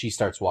happen. She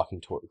starts walking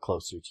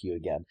closer to you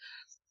again.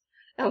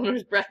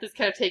 Eleanor's breath is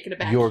kind of taken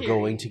aback. You're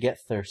going to get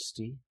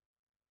thirsty.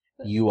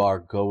 You are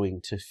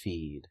going to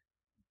feed.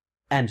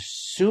 And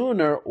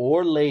sooner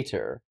or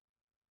later,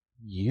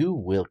 you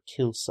will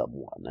kill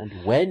someone.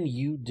 And when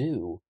you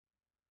do,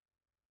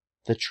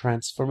 the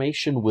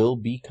transformation will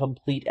be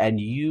complete and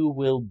you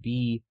will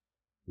be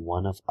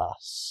one of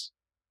us.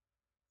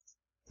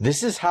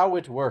 This is how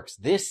it works.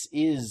 This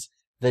is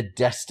the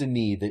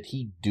destiny that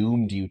he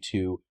doomed you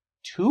to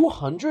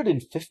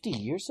 250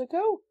 years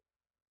ago?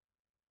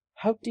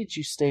 How did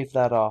you stave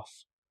that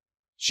off?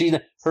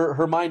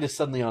 Her mind is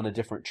suddenly on a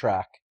different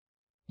track.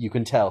 You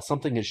can tell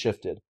something has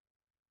shifted.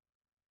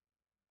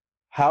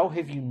 How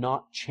have you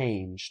not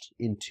changed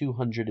in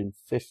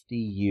 250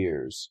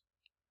 years?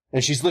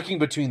 And she's looking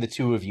between the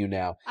two of you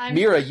now.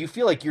 Mira, you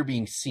feel like you're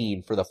being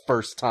seen for the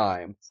first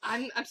time.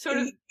 I'm sort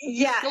of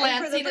yeah.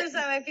 And for the glancing first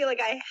time, I feel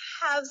like I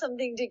have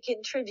something to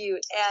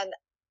contribute, and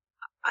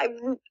I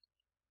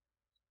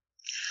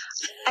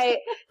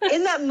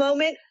in that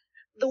moment,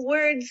 the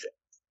words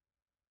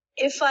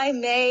 "if I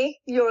may,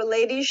 your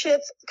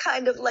ladyship"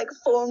 kind of like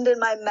formed in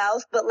my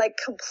mouth, but like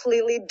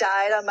completely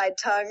died on my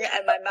tongue,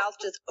 and my mouth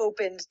just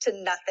opened to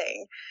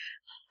nothing.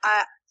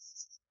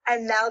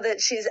 And now that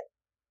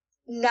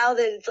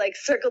it's like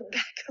circled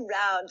back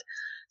around,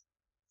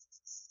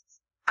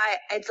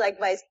 it's like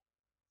my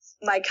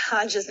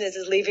consciousness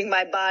is leaving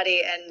my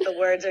body and the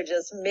words are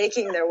just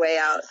making their way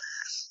out.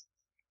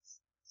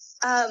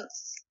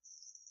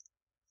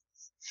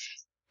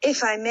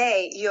 If I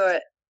may,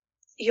 your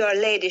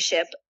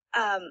ladyship,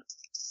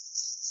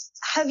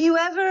 have you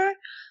ever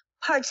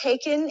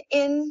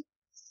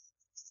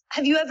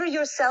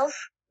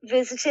yourself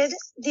visited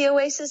the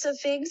Oasis of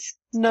Figs?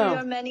 No. Through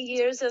your many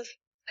years of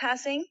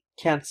passing?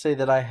 Can't say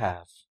that I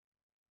have.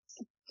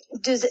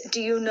 Do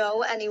you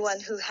know anyone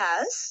who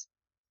has?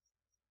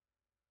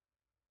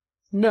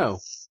 No,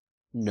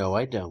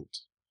 I don't.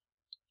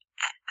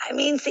 I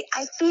mean, see,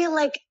 I feel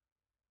like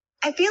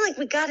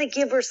we gotta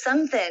give her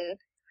something.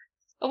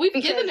 Oh, we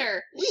have given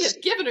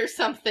her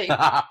something.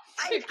 I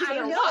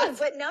know,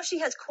 but now she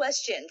has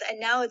questions, and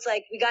now it's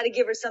like we gotta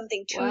give her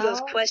something to those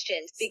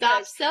questions.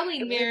 Because stop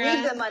selling, Mira. We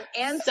leave them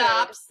unanswered.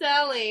 Stop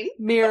selling,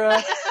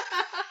 Mira.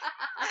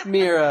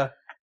 Mira.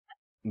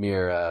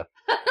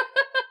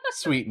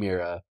 Sweet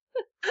Mira.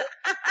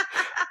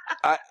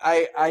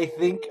 I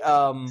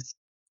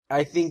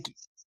think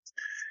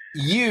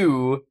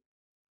you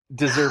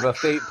deserve a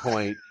fate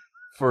point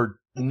for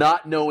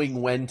not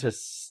knowing when to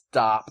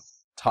stop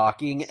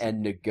talking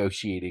and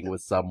negotiating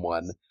with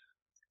someone.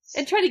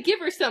 And try to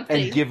give her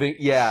something. And giving,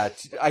 yeah.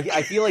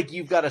 I feel like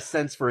you've got a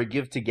sense for a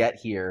give to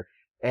get here.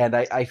 And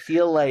I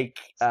feel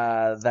like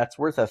that's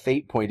worth a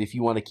fate point if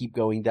you want to keep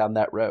going down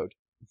that road.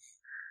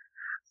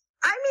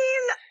 I mean,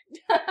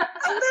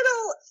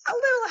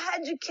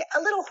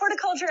 a little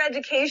horticulture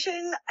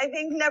education, I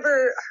think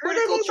never hurt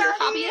horticulture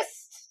anybody.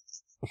 Hobbyist.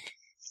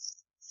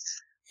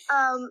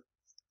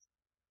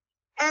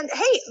 And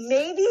hey,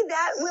 maybe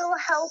that will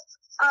help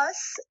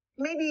us.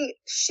 Maybe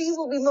she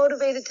will be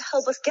motivated to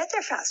help us get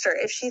there faster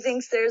if she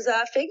thinks there's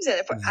figs in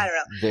it. I don't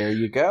know. There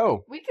you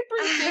go. We could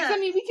bring figs. I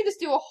mean, we could just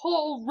do a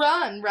whole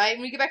run, right?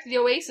 When we get back to the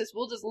Oasis,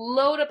 we'll just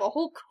load up a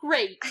whole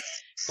crate,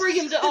 bring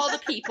them to all the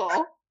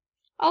people,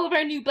 all of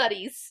our new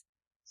buddies.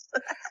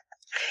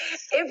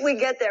 If we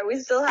get there, we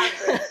still have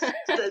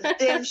the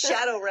damn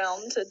Shadow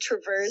Realm to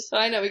traverse.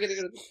 I know, we gotta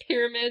go to the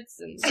pyramids.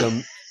 And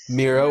So,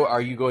 Miro,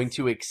 are you going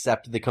to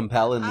accept the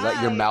compel and let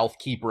your mouth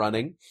keep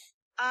running?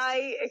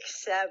 I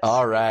accept.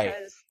 All right.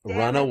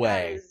 Run it,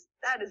 away.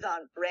 That is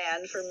on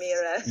brand for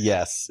Mira.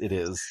 Yes, it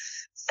is.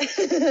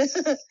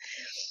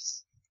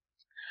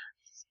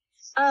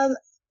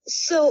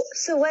 So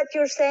what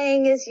you're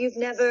saying is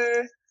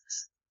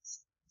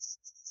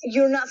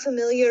you're not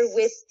familiar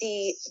with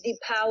the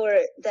power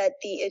that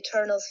the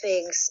eternal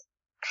figs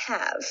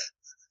have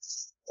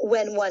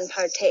when one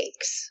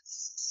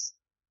partakes.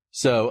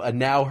 So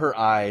now her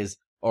eyes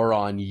are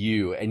on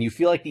you, and you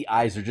feel like the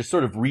eyes are just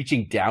sort of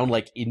reaching down,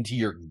 like, into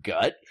your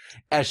gut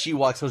as she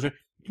walks closer.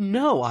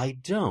 No, I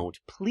don't.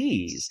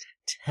 Please,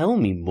 tell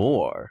me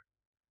more.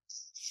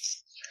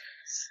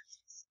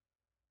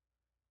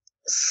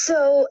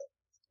 So,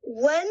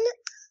 when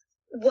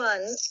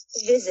one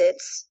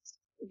visits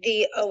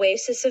the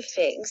Oasis of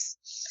Figs,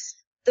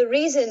 the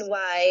reason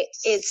why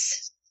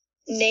its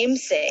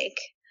namesake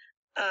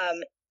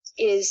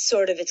is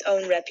sort of its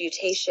own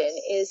reputation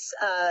is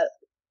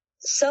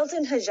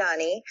Sultan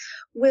Hajani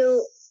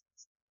will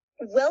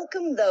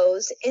welcome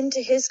those into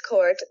his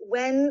court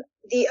when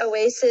the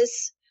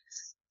Oasis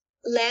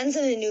lands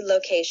in a new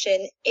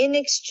location in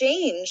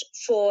exchange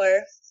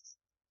for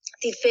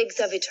the figs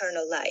of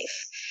eternal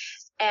life.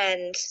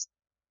 And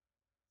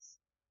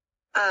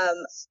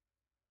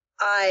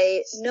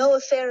I know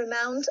a fair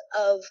amount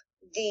of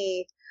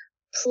the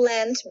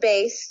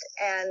plant-based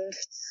and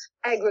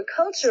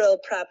agricultural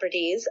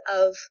properties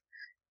of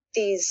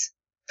these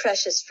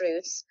precious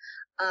fruits.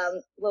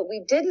 What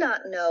we did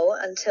not know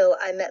until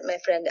I met my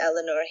friend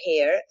Eleanor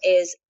here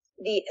is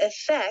the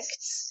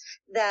effects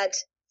that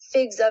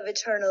figs of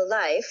eternal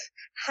life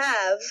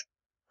have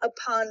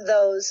upon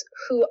those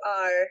who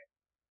are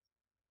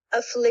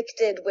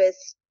afflicted with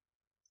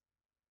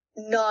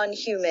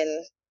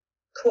non-human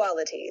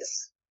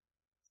qualities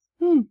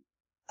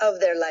of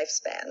their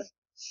lifespan.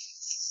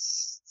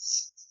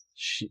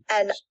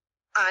 And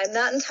I'm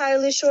not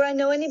entirely sure I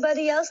know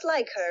anybody else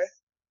like her,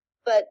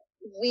 but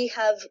we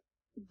have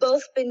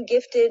both been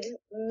gifted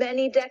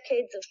many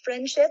decades of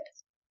friendship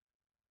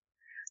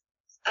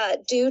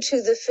due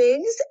to the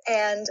figs,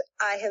 and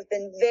I have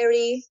been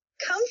very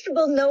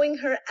comfortable knowing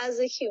her as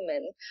a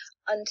human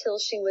until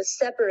she was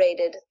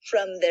separated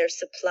from their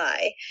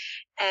supply,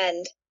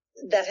 and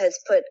that has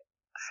put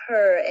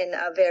her in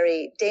a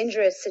very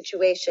dangerous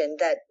situation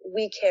that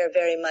we care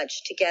very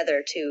much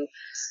together to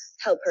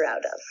help her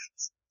out of.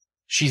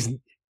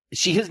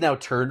 She has now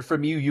turned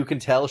from you. You can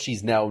tell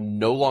she's now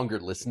no longer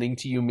listening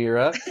to you,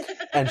 Mira,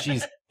 and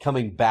she's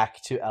coming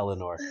back to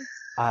Eleanor.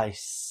 I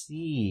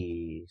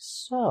see.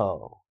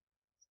 So,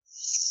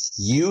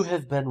 you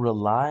have been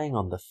relying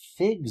on the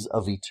figs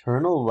of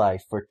eternal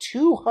life for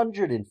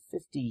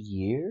 250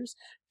 years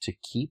to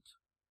keep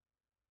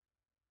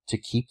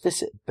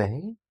this at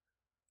bay?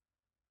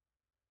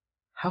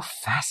 How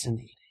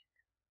fascinating.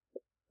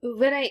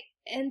 When I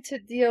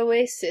entered the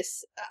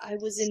oasis, I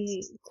was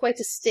in quite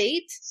a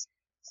state,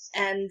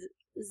 and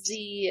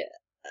the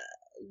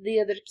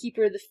other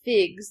keeper of the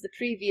figs, the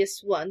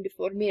previous one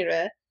before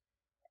Mira,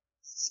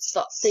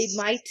 thought they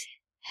might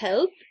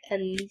help,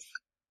 and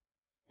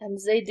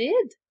they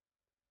did.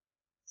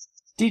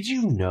 Did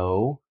you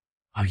know?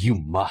 Oh, you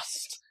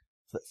must.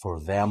 That for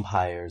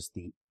vampires,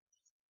 the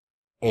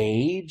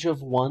age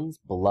of one's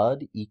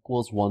blood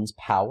equals one's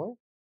power?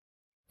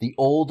 The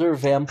older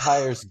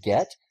vampires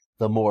get,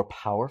 the more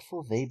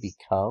powerful they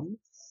become?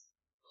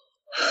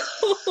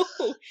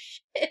 Oh,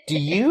 shit. Do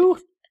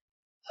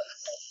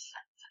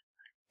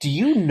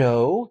you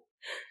know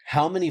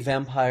how many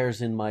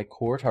vampires in my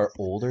court are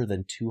older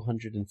than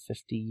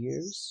 250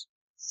 years?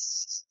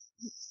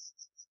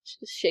 She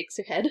just shakes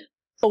her head.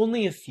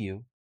 Only a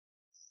few.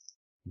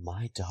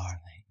 My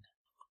darling,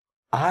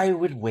 I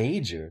would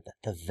wager that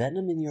the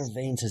venom in your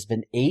veins has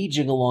been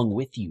aging along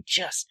with you,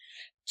 just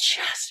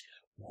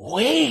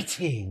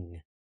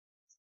waiting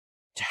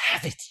to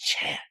have its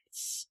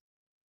chance.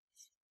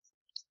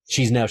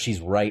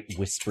 She's right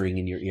whispering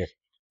in your ear.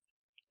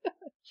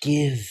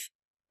 Give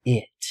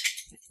it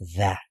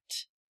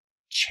that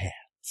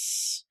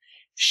chance.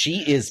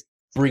 She is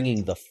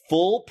bringing the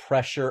full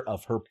pressure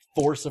of her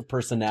force of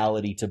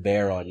personality to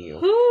bear on you.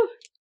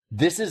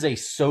 This is a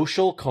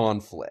social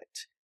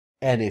conflict.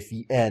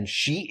 And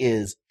she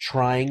is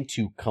trying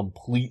to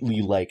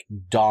completely, like,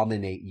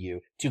 dominate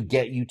you to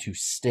get you to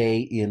stay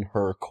in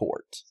her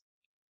court.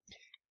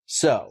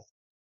 So.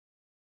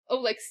 Oh,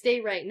 like,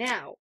 stay right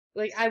now.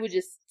 Like, I would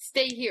just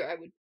stay here.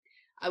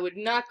 I would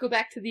not go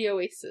back to the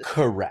oasis.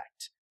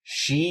 Correct.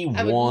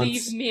 I would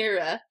leave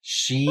Mira.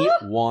 She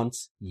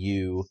wants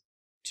you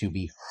to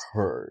be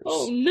hers.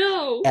 Oh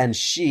no. And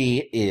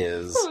she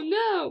is. Oh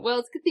no. Well,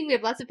 it's a good thing we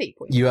have lots of fate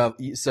points.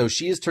 So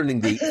she is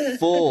turning the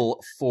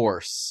full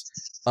force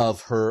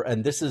of her,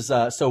 and this is,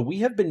 so we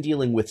have been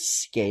dealing with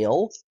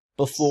scale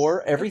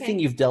before. Everything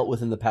you've dealt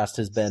with in the past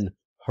has been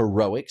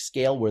heroic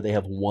scale, where they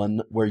have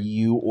one, where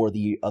you or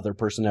the other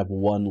person have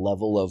one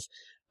level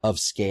of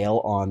scale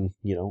on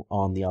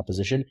the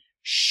opposition.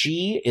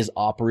 She is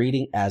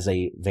operating as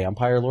a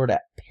vampire lord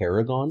at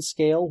Paragon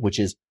scale, which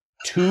is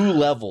 2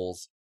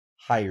 levels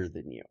higher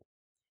than you,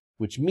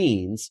 which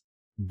means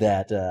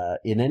that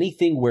in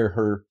anything where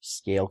her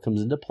scale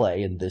comes into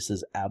play, and this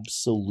is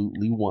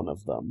absolutely one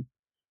of them,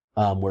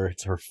 where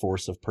it's her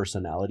force of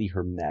personality,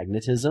 her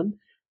magnetism,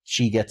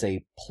 she gets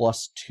a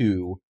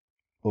 +2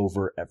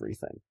 over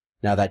everything.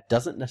 Now, that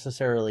doesn't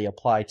necessarily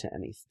apply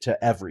to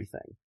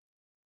everything.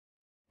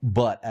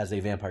 But as a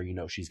vampire, you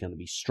know she's going to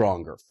be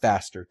stronger,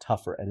 faster,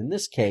 tougher, and in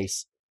this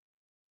case,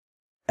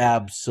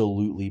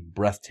 absolutely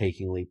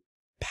breathtakingly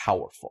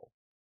powerful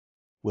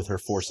with her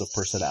force of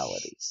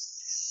personality.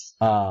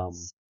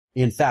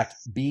 In fact,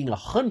 being a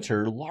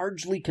hunter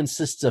largely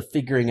consists of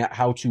figuring out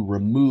how to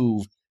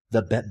remove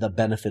the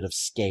benefit of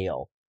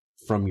scale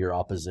from your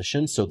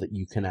opposition so that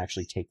you can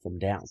actually take them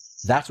down.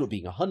 That's what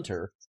being a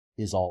hunter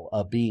is all,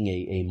 being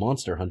a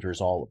monster hunter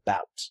is all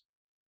about.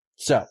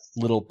 So,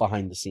 little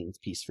behind the scenes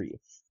piece for you.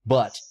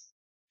 But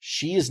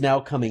she is now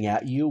coming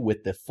at you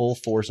with the full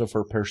force of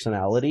her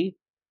personality,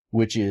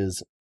 which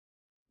is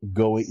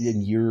going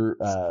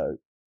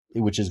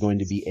which is going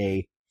to be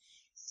a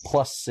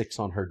 +6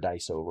 on her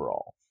dice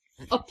overall.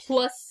 A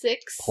 +6?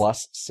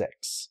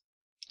 +6.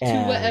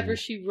 To whatever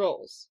she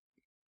rolls.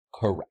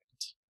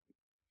 Correct.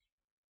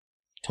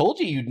 Told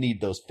you you'd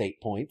need those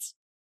fate points.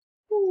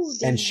 Ooh,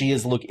 and she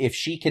is if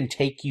she can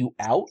take you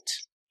out,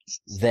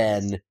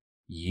 then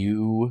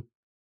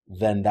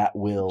that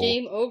will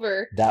game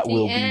over. That the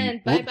will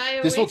end. be Bye-bye,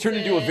 this will turn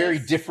into a very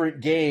Oasis.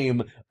 different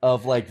game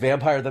of like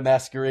Vampire the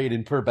Masquerade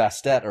and Per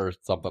Bastet or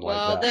something like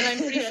that. Well, then I'm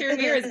pretty sure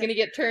Mira's going to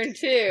get turned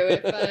too.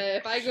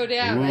 If I go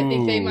down, I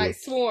think they Ooh. might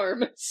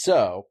swarm.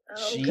 So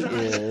Oh, she God.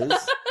 is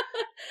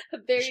A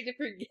very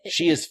different game.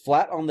 she is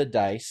flat on the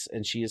dice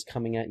and she is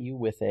coming at you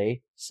with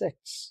a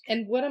 6.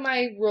 And what am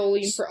I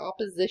rolling for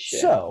opposition?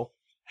 So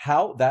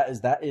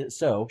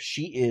so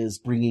she is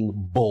bringing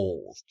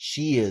bold.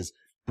 She is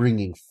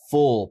bringing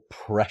full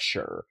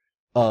pressure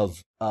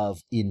of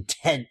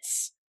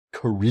intense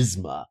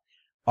charisma.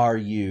 Are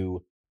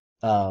you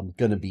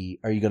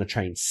gonna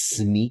try and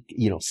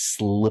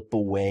slip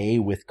away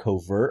with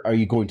covert? Are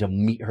you going to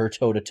meet her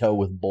toe to toe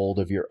with bold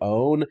of your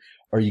own?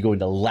 Are you going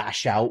to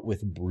lash out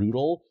with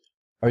brutal?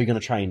 Are you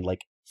gonna try and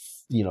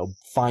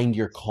find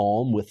your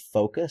calm with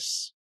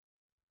focus?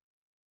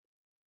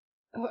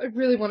 Oh, I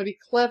really want to be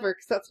clever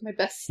because that's my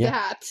best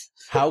stat.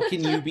 How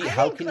can you be?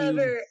 How can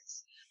clever. you?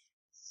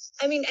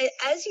 I mean,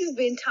 as you've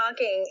been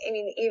talking, I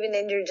mean, even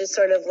in your just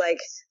sort of like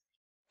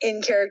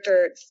in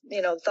character,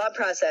 thought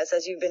process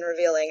as you've been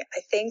revealing,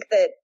 I think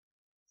that,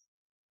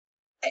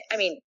 I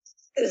mean,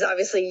 this is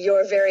obviously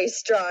your very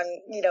strong,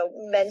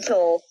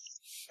 mental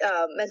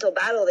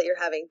battle that you're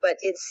having, but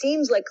it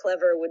seems like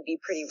clever would be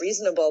pretty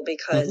reasonable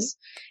because,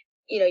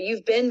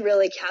 you've been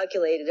really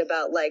calculated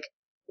about like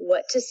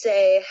what to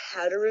say,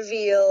 how to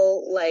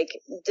reveal, like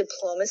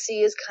diplomacy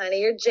is kind of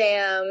your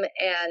jam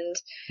and,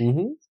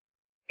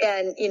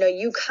 And,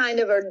 you kind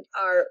of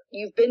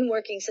you've been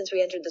working since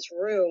we entered this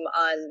room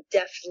on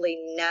deftly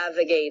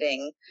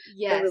navigating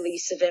the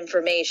release of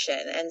information.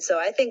 And so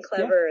I think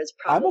clever is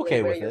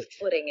probably where your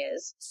footing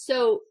is.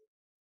 So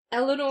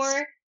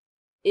Eleanor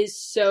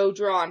is so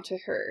drawn to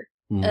her.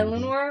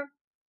 Eleanor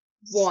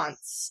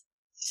wants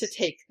to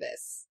take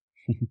this.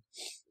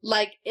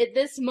 Like, at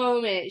this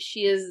moment,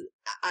 she is,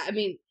 I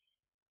mean,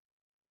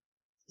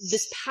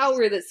 this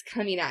power that's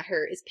coming at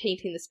her is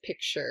painting this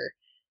picture,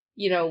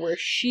 where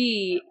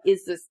she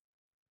is this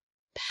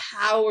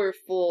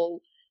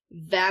powerful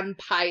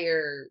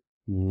vampire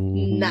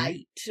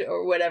knight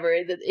or whatever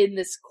in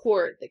this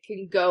court that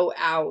can go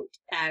out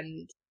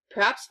and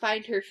perhaps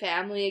find her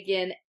family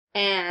again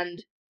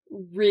and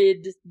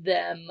rid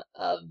them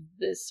of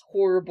this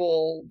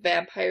horrible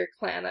vampire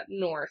clan up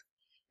north.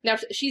 Now,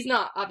 she's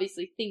not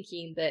obviously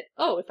thinking that,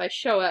 if I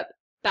show up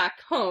back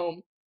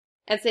home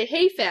and say,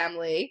 hey,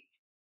 family,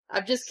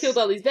 I've just killed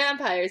all these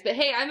vampires, but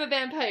hey, I'm a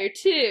vampire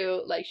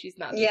too. Like, she's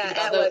not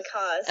thinking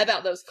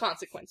about those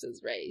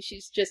consequences, right?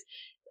 She's just,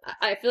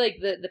 I feel like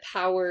the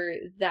power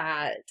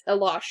that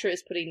Elastra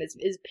is putting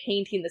is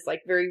painting this,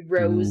 like, very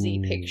rosy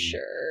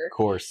picture. Of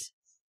course.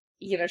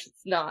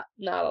 It's not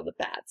all the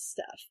bad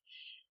stuff.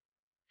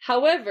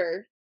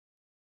 However,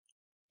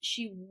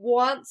 she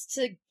wants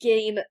to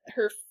gain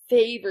her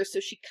favor, so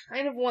she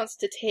kind of wants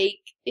to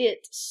take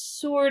it,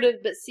 sort of,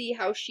 but see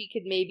how she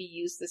could maybe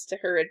use this to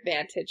her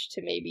advantage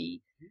to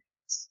maybe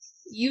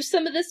use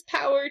some of this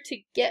power to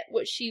get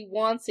what she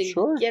wants and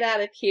get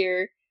out of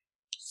here.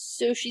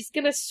 So she's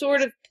gonna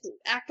sort of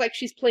act like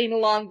she's playing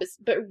along,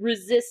 but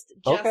resist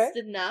just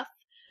enough.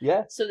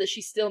 Yeah. So that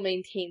she still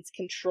maintains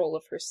control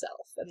of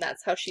herself. And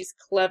that's how she's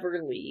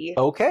cleverly...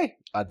 Okay.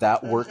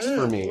 That works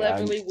for me.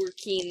 Cleverly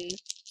working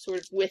sort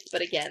of with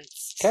but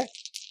against. Okay.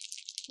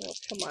 Oh,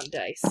 come on,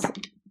 dice.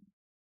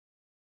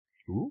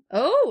 Ooh.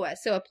 Oh,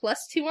 so a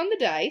 +2 on the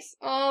dice.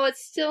 Oh,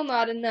 it's still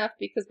not enough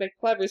because my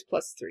clever's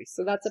 +3.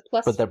 So that's a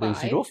 +5. But that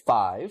brings you to a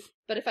 5.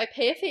 But if I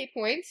pay a fate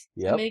point,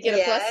 Yep. I'm going to get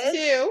a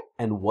 +2.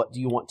 And what do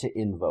you want to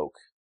invoke?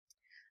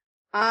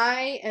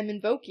 I am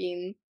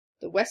invoking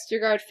the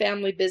Westergaard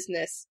family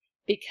business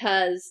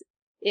because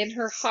in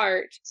her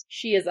heart,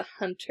 she is a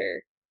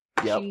hunter.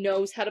 Yep. She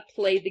knows how to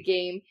play the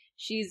game.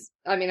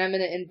 I'm going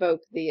to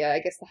invoke the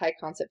high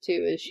concept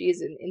too, is she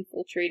is an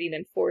infiltrating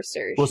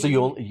enforcer. Well, so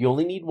you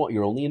only need one,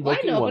 you're only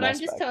invoking one. I know, but I'm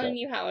aspect, just telling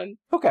you how I'm...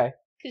 Okay.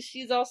 Because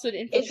she's also an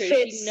infiltrator. It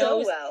fits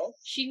so well.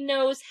 She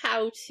knows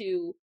how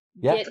to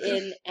get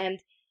in and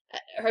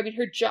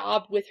her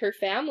job with her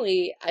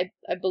family, I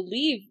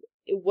believe,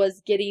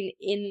 was getting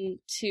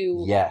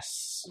into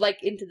Yes.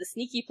 like into the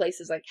sneaky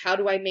places. Like, how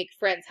do I make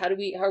friends? How are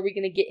we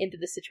going to get into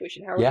this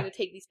situation? How are we going to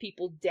take these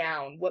people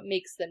down? What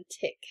makes them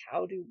tick?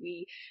 How do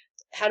we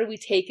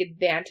take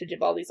advantage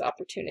of all these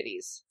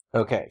opportunities?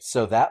 Okay,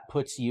 so that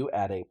puts you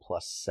at a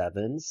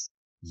 +7.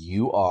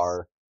 You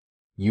are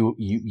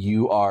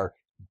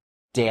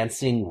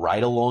dancing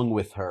right along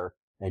with her,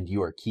 and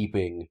you are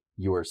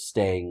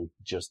staying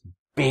just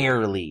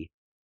barely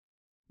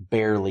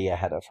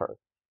ahead of her.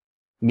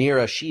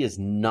 Mira, she is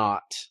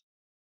not.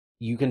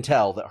 You can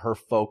tell that her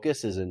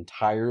focus is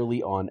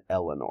entirely on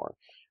Eleanor.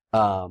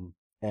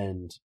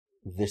 And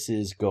this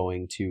is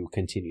going to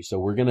continue. So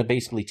we're going to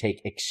basically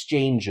take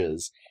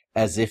exchanges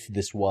as if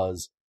this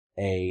was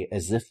a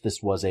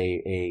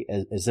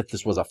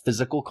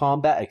physical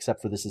combat,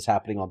 except for this is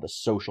happening on the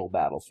social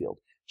battlefield.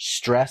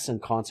 Stress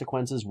and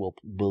consequences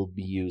will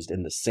be used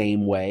in the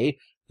same way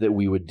that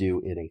we would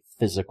do in a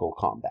physical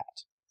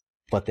combat.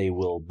 But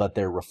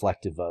they're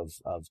reflective of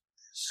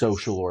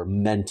social or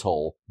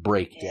mental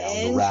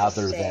breakdown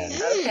rather than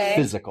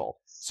physical.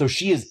 So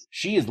she is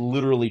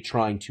literally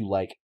trying to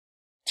like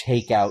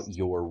take out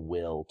your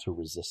will to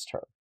resist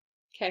her.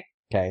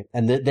 Okay.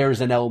 And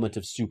there's an element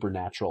of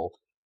supernatural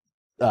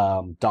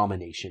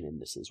domination in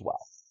this as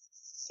well.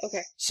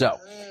 Okay. So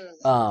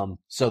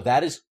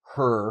that is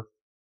her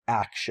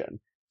action.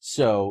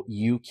 So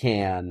you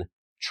can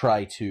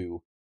try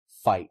to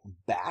fight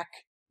back.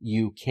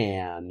 You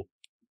can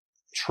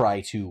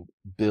try to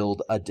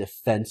build a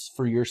defense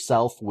for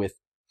yourself with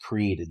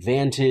create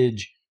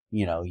advantage.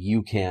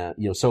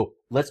 So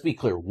let's be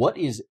clear. What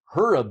is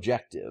her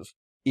objective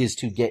is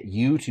to get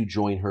you to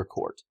join her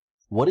court.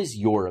 What is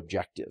your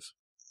objective?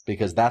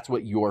 Because that's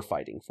what you're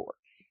fighting for.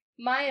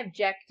 My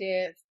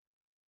objective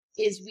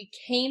is we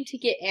came to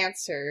get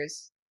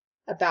answers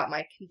about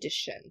my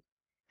condition.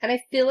 And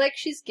I feel like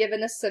she's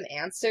given us some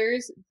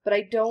answers, but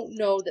I don't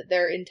know that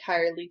they're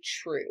entirely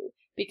true.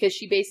 Because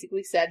she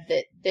basically said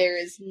that there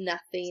is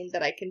nothing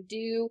that I can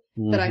do,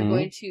 that I'm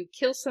going to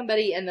kill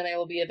somebody and then I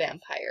will be a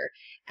vampire.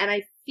 And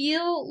I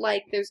feel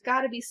like there's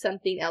got to be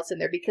something else in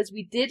there, because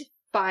we did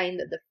find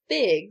that the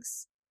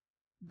figs,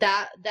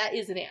 that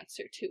is an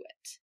answer to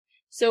it.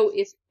 So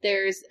if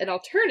there's an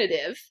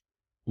alternative,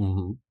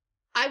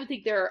 I would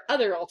think there are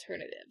other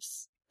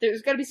alternatives.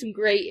 There's got to be some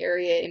gray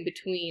area in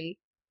between,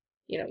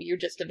 you're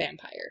just a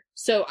vampire.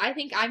 So I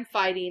think I'm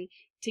fighting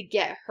to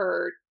get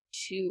her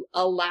to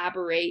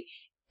elaborate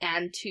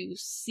and to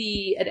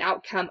see an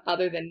outcome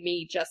other than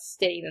me just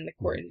staying in the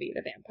court and being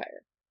a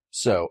vampire.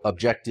 So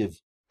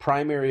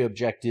primary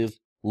objective,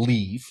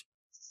 leave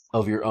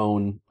of your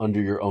own, under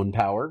your own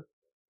power.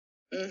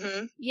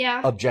 Mm-hmm.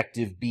 Yeah.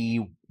 Objective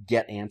B,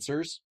 get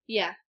answers.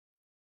 Yeah.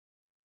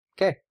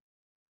 Okay.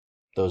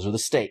 Those are the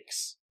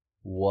stakes.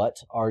 What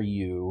are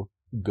you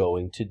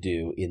going to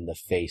do in the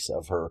face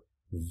of her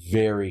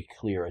very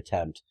clear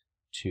attempt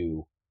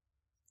to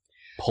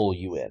pull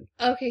you in?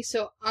 Okay,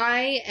 so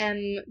I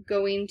am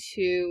going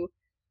to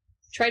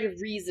try to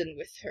reason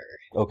with her.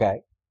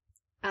 Okay.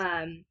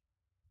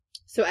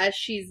 So as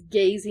she's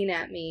gazing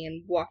at me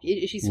and walking,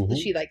 is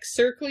she like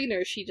circling,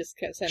 or is she just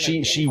kind of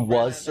She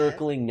was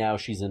circling, now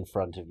she's in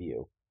front of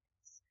you.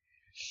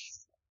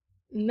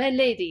 My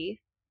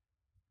lady,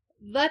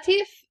 what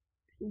if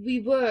we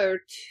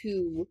were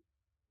to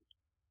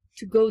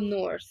go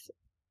north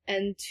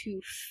and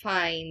to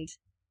find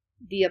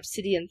the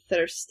Obsidian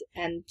Thirst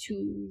and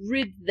to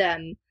rid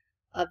them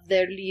of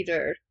their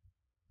leader?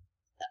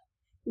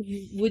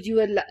 Would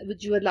you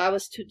allow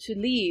us to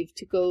leave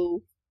to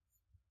go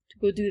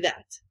do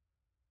that?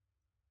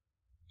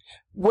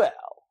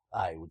 Well,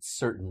 I would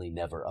certainly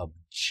never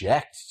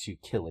object to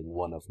killing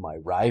one of my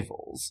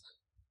rivals,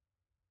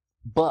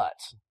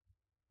 but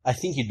I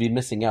think you'd be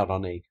missing out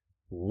on a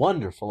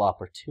wonderful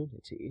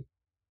opportunity.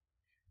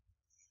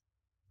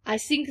 I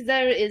think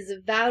there is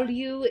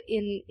value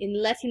in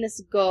letting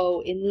us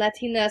go, in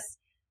letting us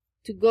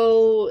to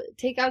go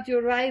take out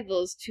your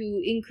rivals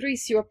to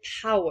increase your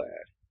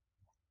power.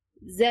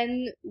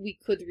 Then we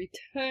could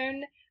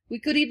return. We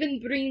could even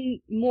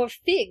bring more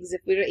figs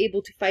if we were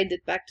able to find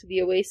it back to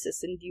the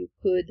oasis, and you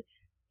could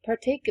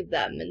partake of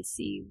them and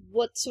see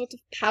what sort of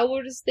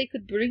powers they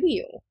could bring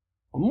you.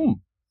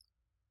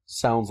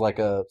 Sounds like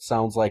a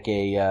since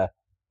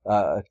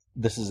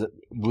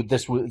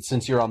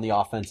you're on the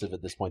offensive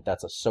at this point,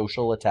 that's a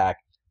social attack.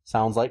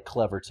 Sounds like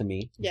clever to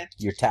me. Yeah.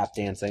 You're tap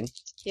dancing.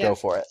 Yeah, go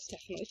for it.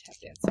 Definitely tap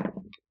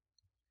dancing.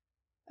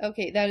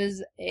 Okay, that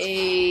is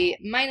a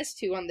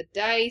 -2 on the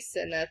dice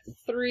and a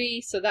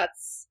 3, so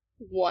that's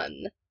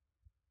 1.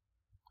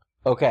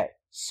 Okay,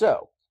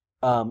 so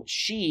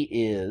she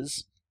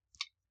is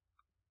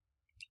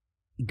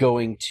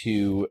going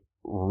to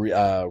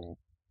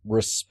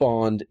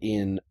respond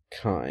in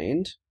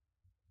kind,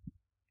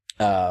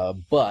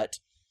 but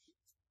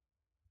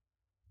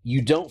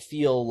you don't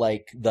feel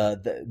like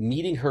the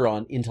meeting her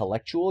on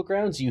intellectual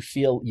grounds. You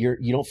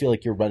don't feel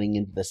like you're running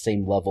into the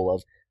same level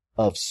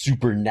of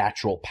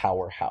supernatural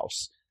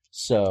powerhouse.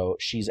 So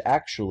she's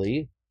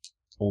actually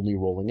only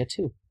rolling a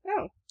 2. Oh.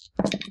 down.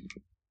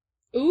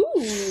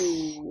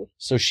 Ooh.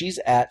 So she's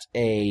at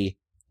a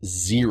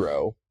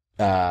 0.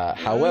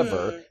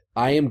 However,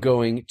 I am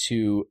going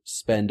to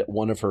spend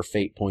one of her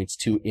fate points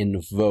to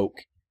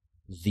invoke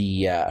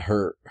the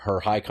her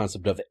high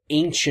concept of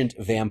ancient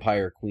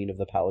vampire queen of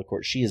the Pallid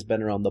Court. She has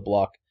been around the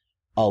block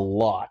a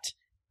lot,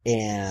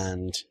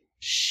 and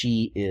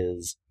she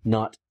is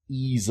not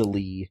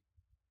easily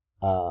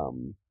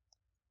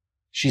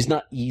she's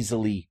not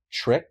easily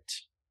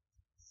tricked.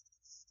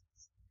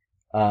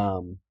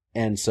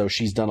 And so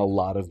she's done a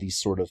lot of these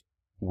sort of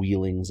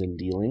wheelings and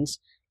dealings.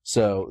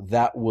 So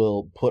that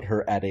will put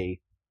her at a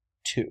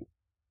 2.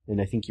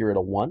 And I think you're at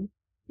a 1?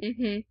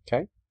 Mm-hmm.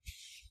 Okay.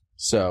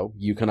 So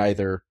you can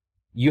either...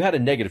 You had a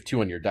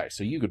 -2 on your dice,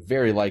 so you could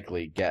very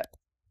likely get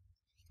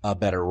a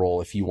better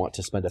roll if you want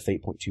to spend a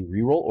fate point to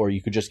reroll, or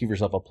you could just give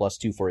yourself a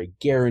 +2 for a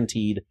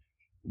guaranteed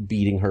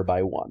beating her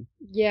by 1.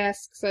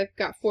 Yes, because I've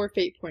got 4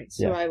 fate points,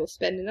 so Yeah. I will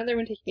spend another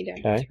one, take me down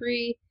Okay. to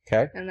 3,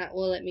 Okay. and that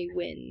will let me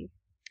win.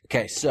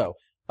 Okay, so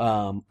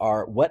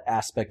what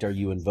aspect are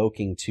you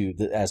invoking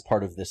as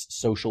part of this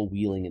social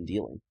wheeling and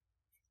dealing?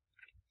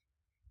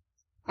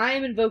 I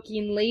am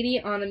invoking Lady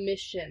on a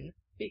Mission,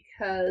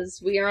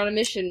 because we are on a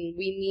mission.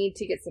 We need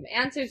to get some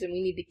answers, and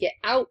we need to get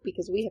out,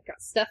 because we have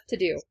got stuff to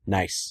do.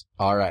 Nice.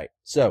 All right.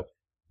 So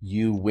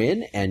you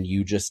win, and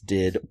you just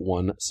did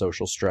 1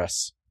 social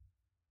stress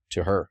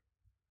to her.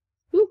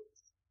 Woo.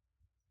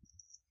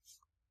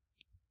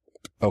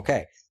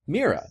 Okay.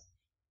 Mira,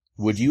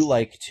 would you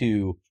like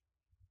to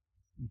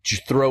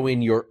throw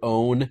in your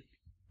own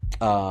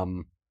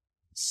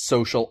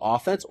social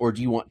offense, or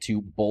do you want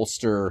to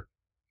bolster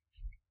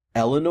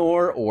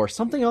Eleanor or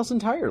something else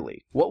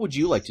entirely? What would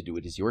you like to do?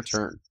 It is your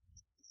turn.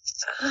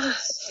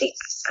 See,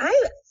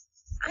 I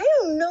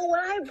don't know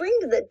what I bring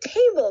to the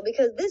table,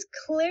 because this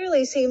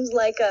clearly seems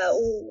like a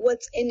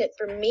what's in it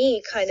for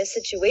me kind of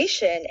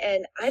situation,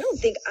 and I don't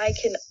think I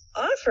can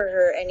offer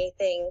her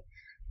anything.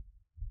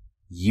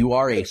 You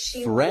are a that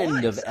she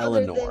friend of wants other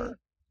Eleanor. than-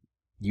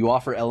 You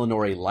offer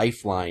Eleanor a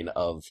lifeline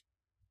of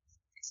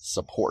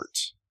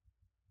support.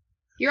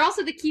 You're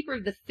also the keeper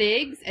of the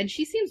figs, and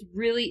she seems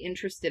really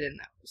interested in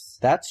those.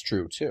 That's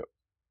true, too.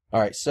 All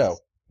right, so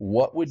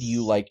what would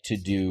you like to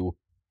do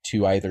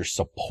to either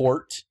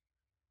support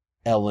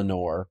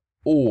Eleanor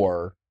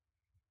or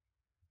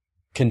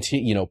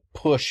continue,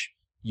 push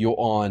you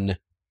on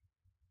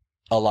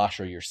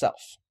Alashra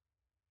yourself?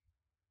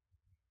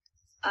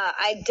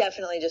 I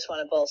definitely just want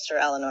to bolster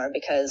Eleanor,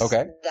 because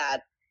Okay.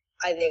 that,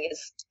 I think,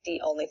 is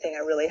the only thing I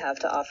really have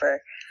to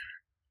offer.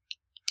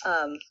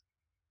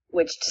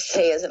 Which to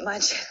say isn't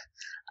much.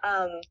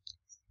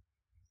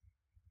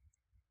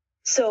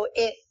 So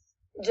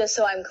just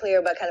so I'm clear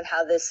about kind of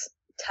how this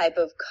type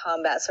of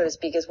combat, so to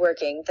speak, is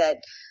working,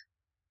 am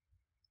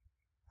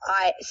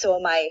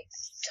I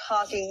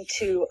talking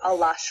to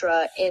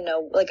Alashra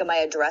am I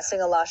addressing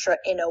Alashra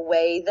in a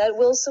way that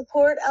will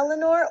support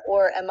Eleanor,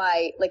 or am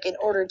I, in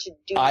order to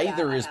do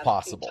Either that, is I have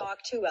possible. to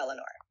talk to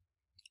Eleanor?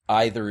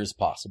 Either is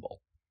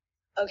possible.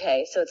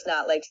 Okay, so it's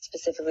not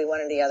specifically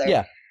one or the other.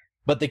 Yeah.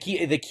 But the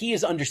key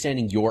is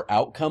understanding your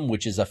outcome,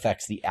 which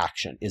affects the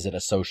action. Is it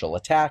a social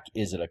attack?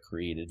 Is it a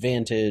create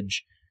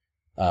advantage?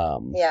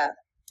 Yeah.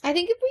 I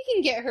think if we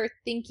can get her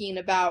thinking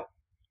about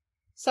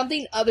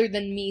something other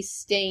than me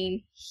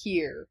staying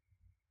here,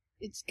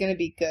 it's gonna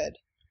be good.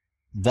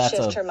 That's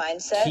Shift a her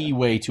mindset. key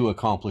way to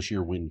accomplish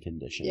your win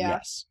condition. Yeah.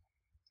 Yes.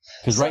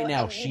 Because So, right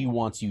now and she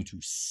wants you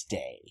to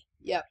stay.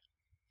 Yep.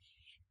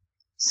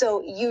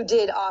 So you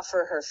did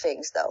offer her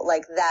figs, though.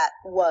 That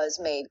was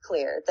made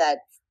clear that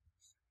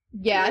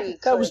Yeah, we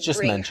That was could just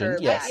bring mentioned, her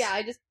yes. back. yeah,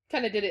 I just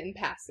kind of did it in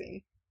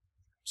passing.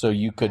 So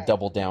you could Okay.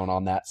 double down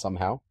on that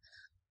somehow.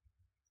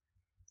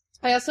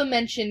 I also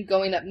mentioned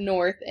going up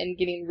north and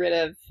getting rid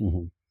of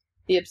Mm-hmm.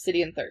 the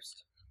obsidian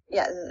thirst.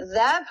 Yeah,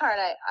 that part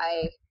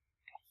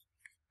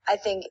I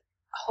think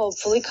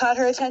hopefully caught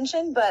her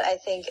attention, but I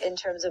think in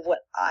terms of what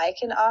I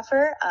can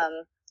offer,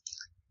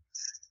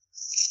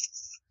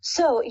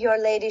 so your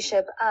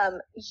ladyship,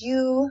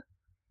 you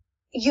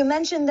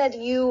mentioned that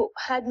you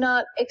had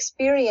not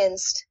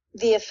experienced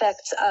the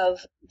effects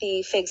of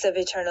the figs of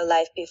eternal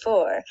life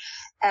before,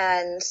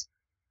 and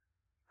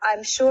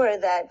I'm sure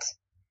that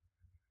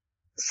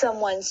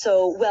someone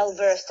so well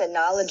versed and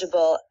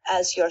knowledgeable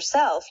as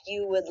yourself,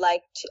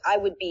 I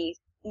would be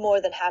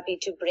more than happy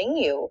to bring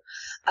you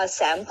a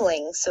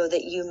sampling so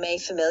that you may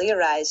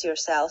familiarize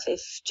yourself,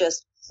 if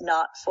just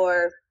not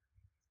for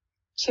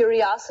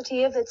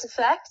curiosity of its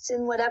effects,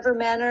 in whatever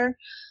manner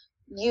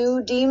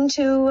you deem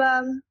to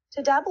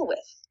dabble with.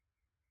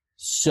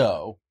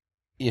 So,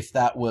 if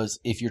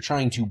you're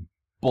trying to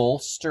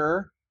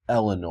bolster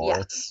Eleanor,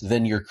 Yes.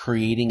 then you're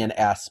creating an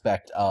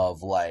aspect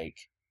of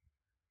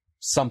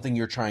something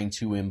you're trying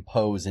to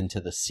impose into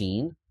the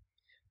scene.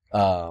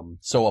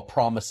 So a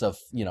promise of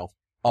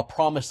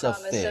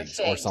figs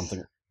or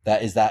something.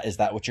 Is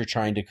that what you're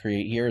trying to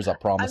create here? Is a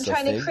promise I'm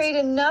trying of to figs? create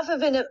enough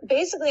of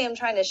basically I'm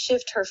trying to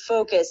shift her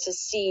focus to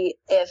see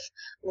if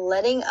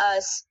letting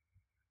us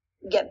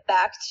get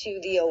back to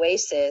the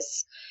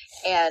oasis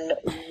and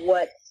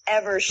what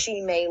whatever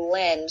she may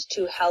lend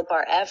to help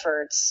our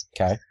efforts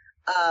Okay.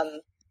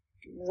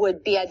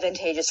 would be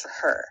advantageous for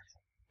her.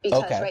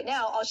 Because Okay. right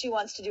now, all she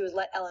wants to do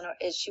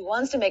she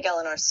wants to make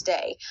Eleanor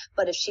stay.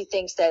 But if she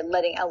thinks that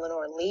letting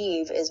Eleanor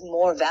leave is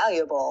more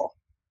valuable,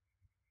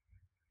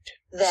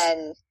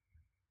 then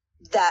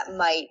that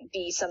might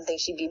be something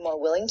she'd be more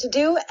willing to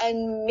do.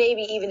 And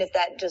maybe even if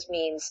that just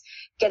means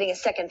getting a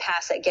second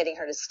pass at getting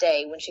her to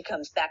stay when she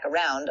comes back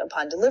around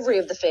upon delivery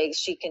of the figs,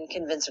 she can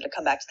convince her to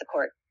come back to the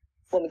court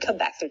when we come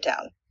back through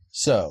town.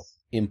 So,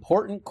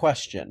 important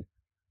question.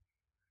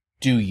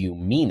 Do you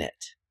mean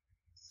it?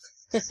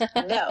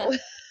 No.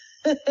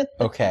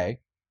 Okay.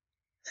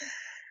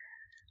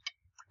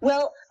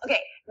 Well,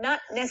 okay, not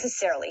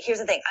necessarily. Here's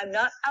the thing. I'm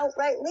not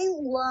outrightly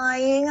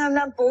lying. I'm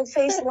not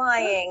bold-faced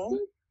lying.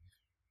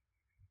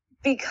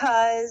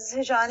 Because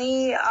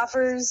Hajani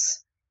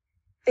offers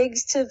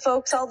figs to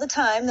folks all the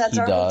time. That's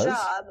our whole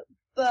job.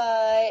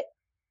 But,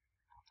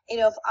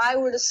 if I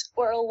were to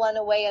squirrel one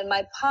away in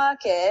my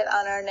pocket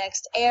on our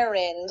next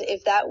errand,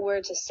 if that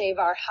were to save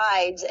our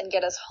hides and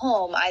get us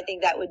home, I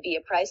think that would be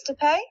a price to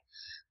pay.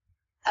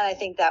 And I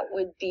think that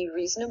would be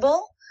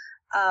reasonable.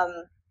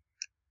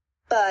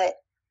 But,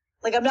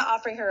 I'm not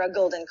offering her a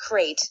golden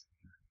crate.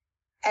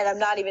 And I'm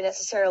not even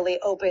necessarily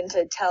open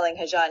to telling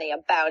Hajani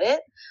about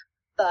it.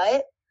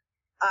 But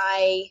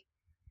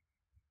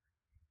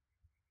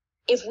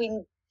if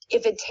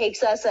it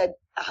takes us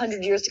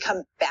 100 years to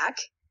come back,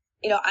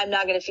 I'm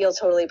not going to feel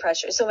totally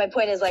pressured. So my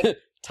point is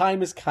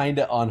time is kind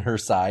of on her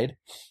side.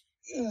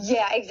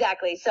 Yeah,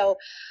 exactly. So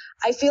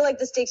I feel like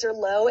the stakes are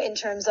low in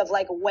terms of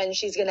when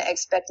she's going to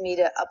expect me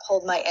to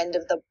uphold my end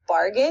of the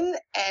bargain.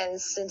 And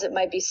since it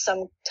might be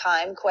some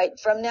time quite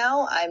from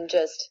now, I'm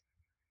just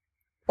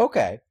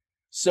okay.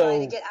 So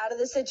trying to get out of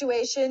the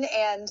situation,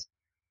 and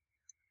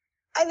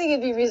I think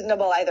it'd be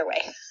reasonable either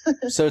way.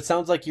 So it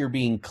sounds like you're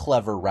being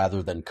clever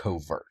rather than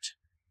covert.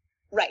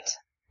 Right.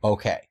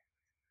 Okay.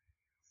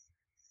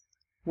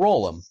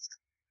 Roll them.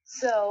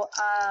 So,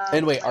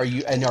 and wait, are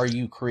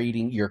you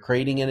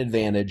creating an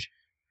advantage,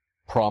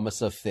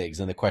 promise of figs,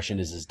 and the question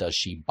is does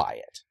she buy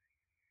it?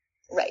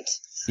 Right.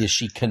 Is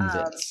she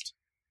convinced?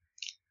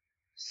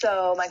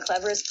 So my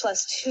clever is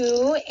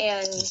 +2,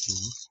 and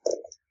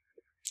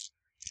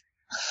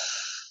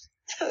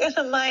I'm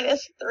gonna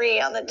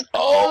 -3 on the die.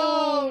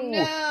 Oh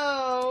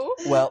no!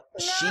 Well,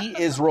 No. She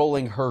is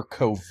rolling her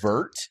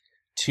covert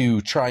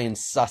to try and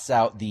suss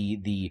out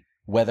the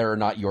whether or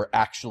not you're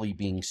actually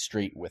being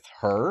straight with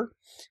her.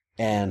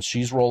 And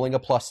she's rolling a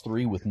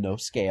 +3 with no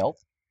scale.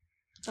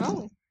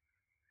 Oh.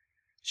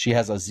 She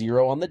has a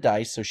 0 on the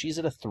dice, so she's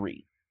at a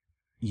 3.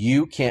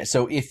 You can't,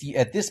 so if you,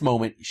 at this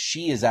moment,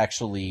 she is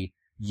actually,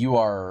 you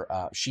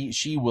are,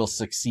 she will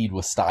succeed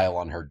with style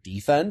on her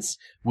defense,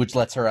 which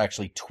lets her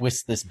actually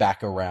twist this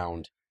back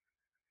around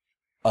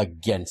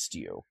against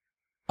you.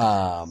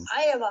 I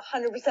am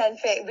 100%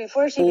 fate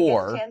before she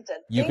begins a chance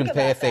to you think can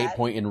pay a about fate that.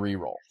 point and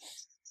reroll.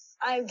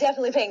 I'm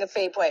definitely paying a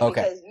fate point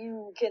because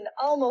you can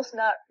almost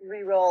not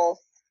reroll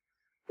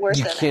worse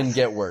You than can that.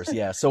 get worse,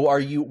 yeah. So are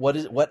you,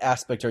 what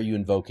aspect are you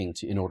invoking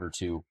in order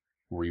to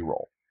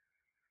reroll?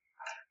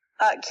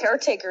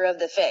 Caretaker of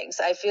the figs.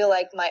 I feel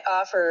like my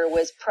offer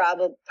was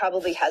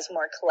probably has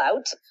more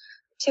clout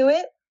to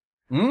it.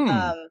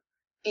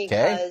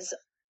 Because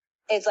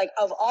it's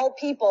of all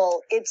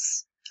people,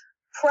 it's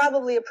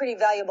probably a pretty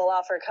valuable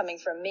offer coming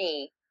from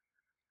me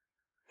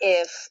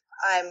if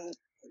I'm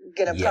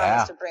gonna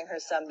promise to bring her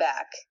some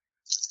back.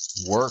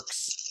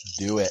 Works.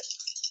 Do it.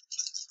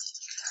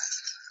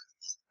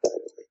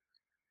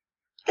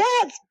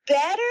 That's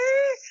better.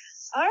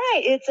 All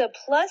right, it's a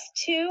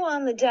 +2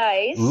 on the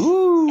dice.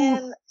 Ooh.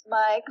 And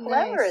my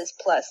clever is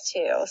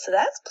 +2, so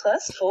that's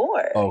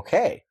 +4.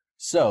 Okay.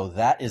 So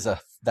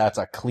that's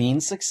a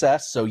clean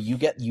success. So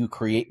you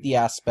create the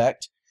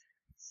aspect,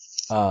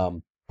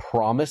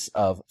 promise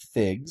of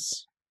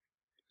figs.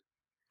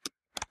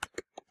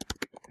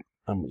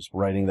 I'm just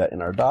writing that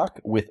in our doc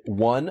with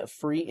 1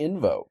 free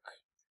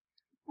invoke.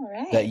 All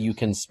right. That you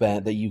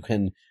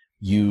can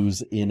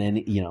use in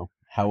any,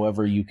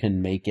 however you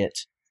can make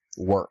it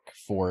work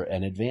for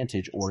an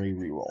advantage or a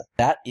reroll.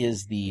 That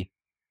is the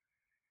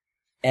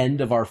end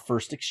of our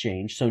first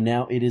exchange. So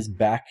now it is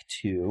back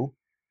to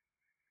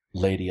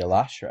Lady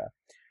Elashra.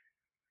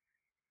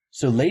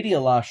 So Lady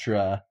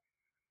Elashra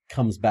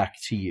comes back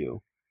to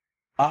you.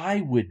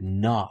 I would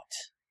not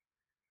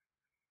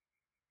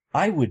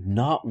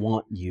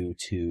want you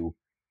to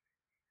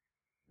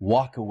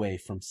walk away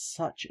from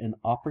such an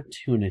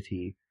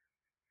opportunity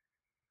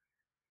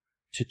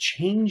to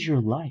change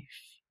your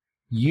life.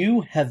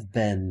 You have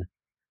been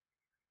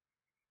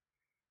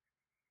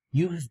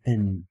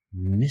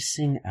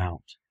missing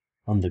out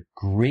on the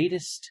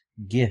greatest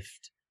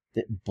gift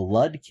that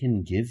blood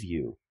can give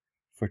you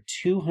for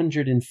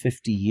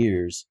 250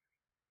 years,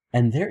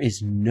 and there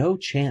is no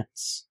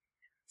chance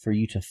for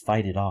you to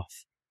fight it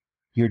off.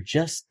 You're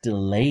just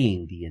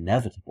delaying the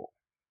inevitable.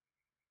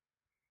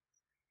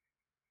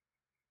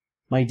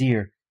 My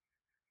dear,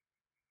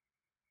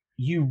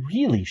 you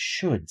really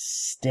should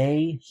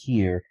stay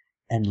here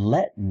and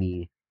let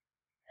me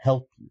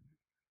help you.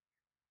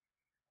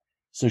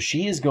 So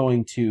she is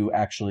going to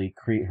actually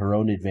create her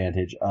own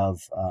advantage of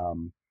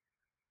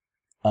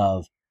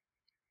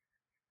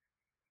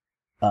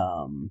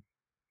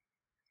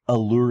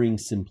alluring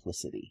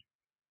simplicity.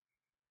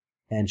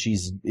 And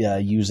she's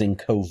using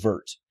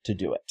covert to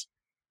do it.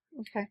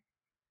 Okay.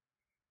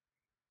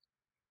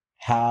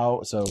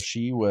 So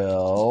she's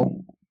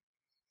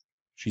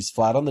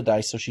flat on the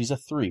dice, so she's a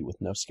 3 with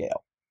no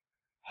scale.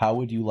 How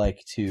would you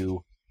like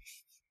to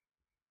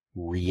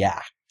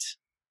react?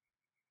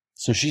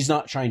 So she's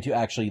not trying to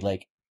actually,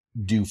 like,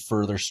 do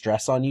further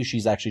stress on you.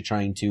 She's actually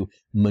trying to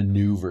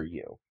maneuver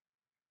you.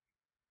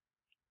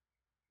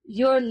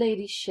 Your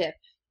ladyship,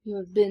 you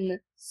have been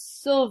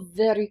so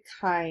very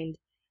kind,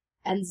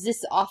 and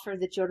this offer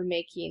that you're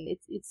making,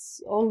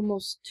 it's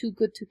almost too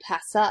good to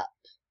pass up.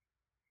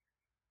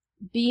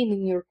 Being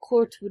in your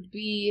court would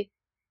be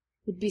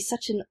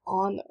such an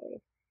honor.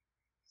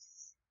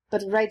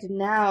 But right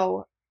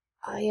now,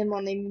 I am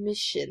on a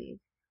mission.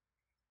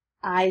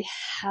 I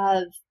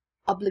have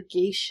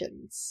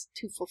obligations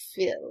to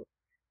fulfill.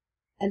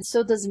 And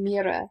so does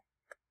Mira.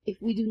 If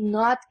we do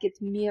not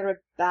get Mira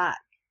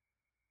back,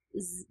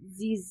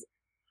 these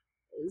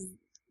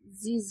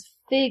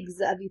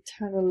figs of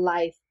eternal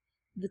life,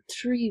 the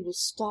tree will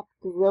stop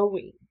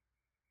growing.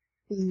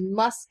 We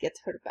must get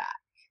her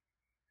back.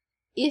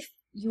 If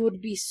you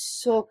would be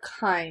so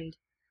kind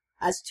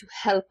as to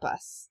help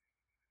us,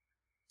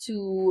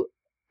 to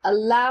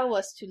allow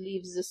us to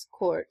leave this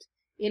court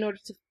in order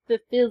to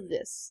fulfill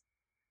this,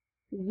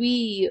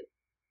 we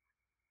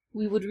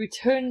would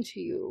return to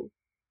you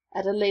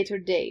at a later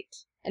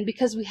date. And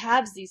because we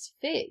have these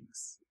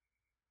figs,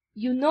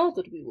 you know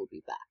that we will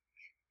be back.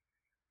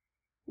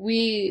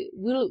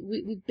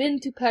 We've been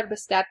to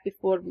Perbastat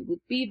before. We would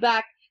be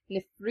back.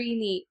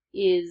 Nefrini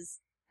is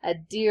a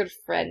dear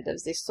friend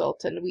of the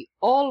Sultan. We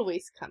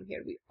always come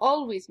here. We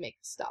always make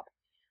a stop.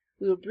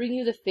 We will bring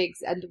you the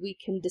figs, and we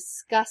can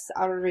discuss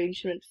our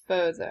arrangement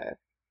further.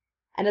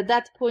 And at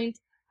that point,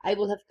 I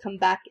will have come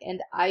back,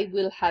 and I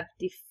will have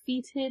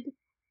defeated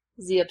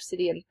the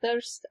Obsidian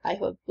Thirst.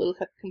 Will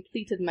have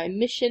completed my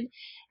mission,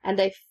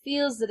 and I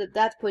feel that at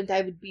that point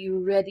I would be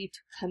ready to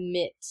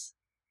commit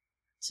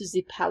to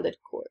the Pallid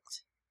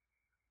Court.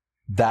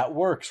 That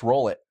works.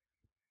 Roll it.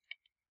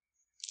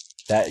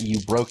 That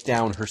you broke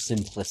down her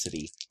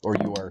simplicity, or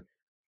your...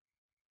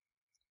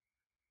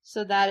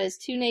 So that is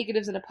 2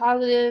 negatives and a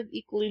positive,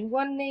 equaling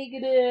 1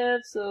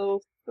 negative, so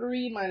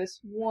 3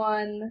 minus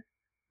 1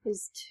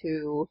 is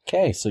 2.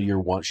 Okay, so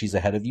she's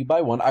ahead of you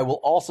by 1. I will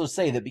also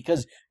say that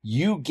because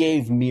you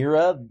gave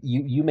Mira,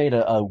 you made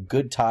a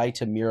good tie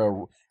to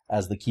Mira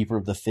as the keeper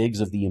of the figs,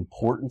 of the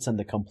importance and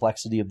the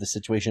complexity of the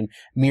situation.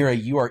 Mira,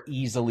 you are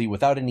easily,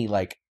 without any,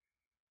 like,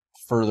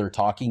 further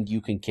talking,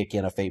 you can kick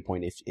in a fate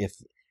point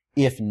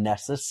if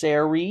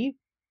necessary.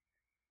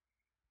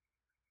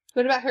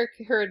 What about her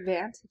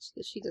advantage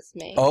that she just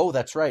made? Oh,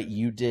 that's right.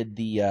 You did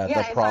the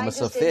promise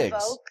of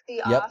figs.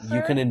 Yep, offer?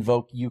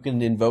 you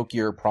can invoke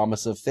your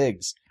promise of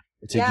figs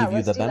to give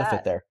you the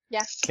benefit there.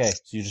 Yeah. Okay,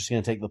 so you're just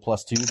going to take the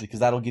 +2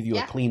 because that'll give you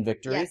a clean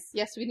victory.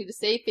 Yes, we need to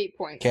save fate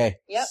points. Okay.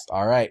 Yep.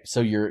 All right.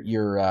 So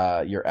your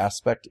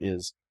aspect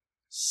is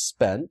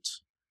spent,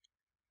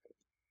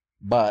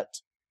 but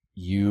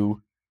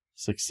you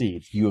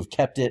succeed. You have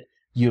kept it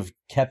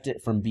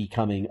from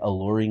becoming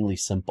alluringly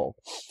simple.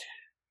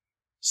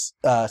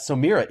 So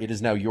Mira, it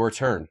is now your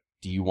turn.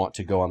 Do you want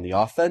to go on the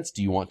offense?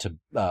 Do you want to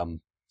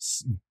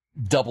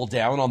double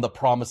down on the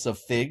promise of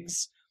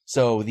figs?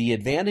 So the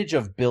advantage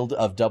of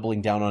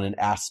doubling down on an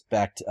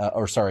aspect,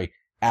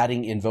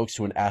 adding invokes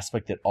to an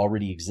aspect that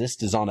already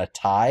exists is on a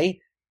tie.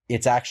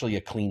 It's actually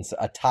a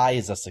tie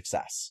is a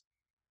success.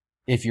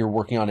 If you're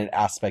working on an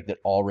aspect that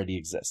already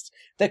exists.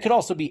 That could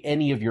also be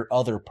any of your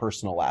other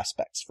personal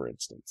aspects, for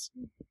instance.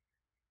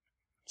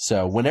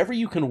 So whenever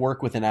you can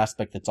work with an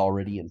aspect that's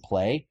already in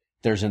play,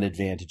 there's an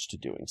advantage to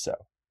doing so.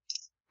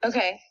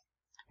 Okay.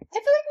 I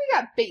feel like we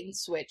got bait and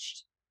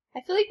switched.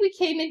 I feel like we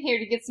came in here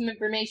to get some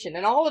information,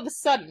 and all of a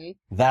sudden...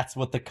 That's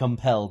what the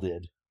compel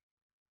did.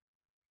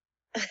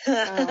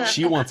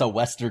 She wants a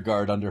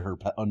Westergaard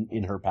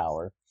in her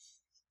power.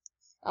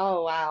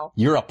 Oh, wow.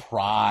 You're a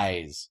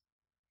prize.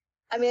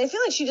 I mean, I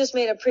feel like she just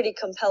made a pretty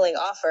compelling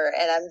offer,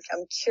 and I'm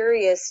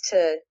curious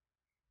to...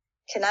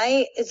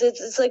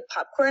 It's like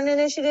popcorn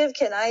initiative?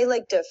 Can I,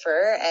 like,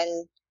 defer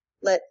and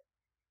let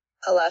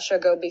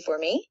Alasha go before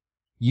me?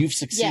 You've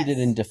succeeded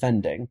in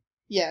defending.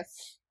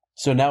 Yes.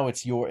 So now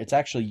it's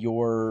actually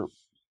your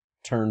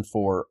turn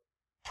for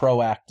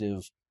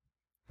proactive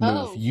move.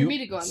 Oh, for me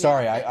to go on.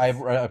 Sorry, I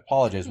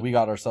apologize. We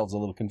got ourselves a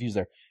little confused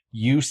there.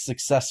 You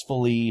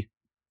successfully,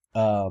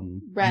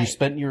 you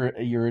spent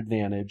your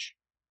advantage.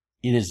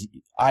 It is,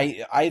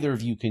 either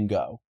of you can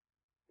go.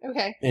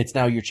 Okay. It's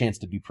now your chance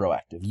to be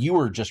proactive. You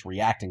were just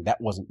reacting.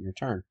 That wasn't your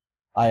turn.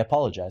 I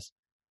apologize.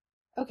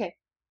 Okay.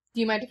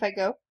 Do you mind if I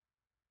go?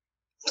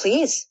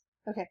 Please.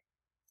 Okay.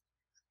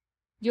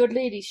 Your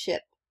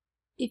ladyship,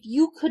 if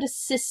you could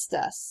assist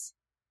us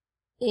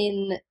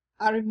in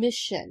our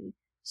mission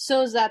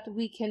so that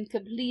we can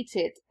complete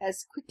it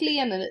as quickly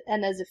and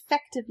as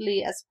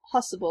effectively as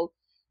possible,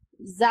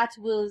 that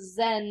will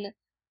then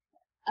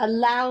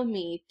allow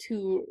me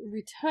to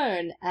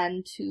return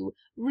and to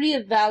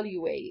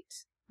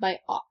reevaluate my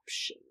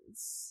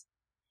options.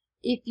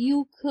 If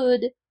you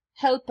could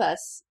help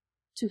us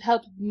to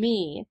help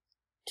me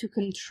to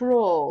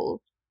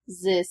control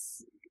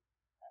this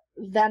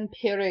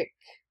vampiric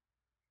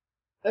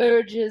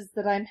urges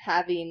that I'm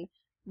having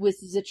with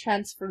the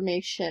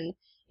transformation,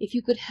 if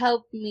you could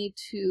help me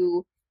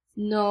to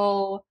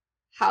know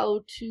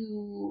how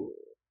to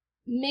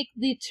make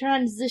the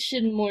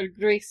transition more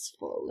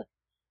graceful,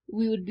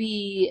 we would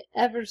be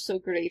ever so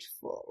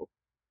grateful.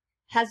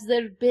 Has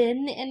there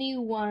been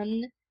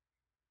anyone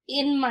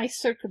in my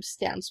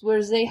circumstance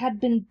where they had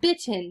been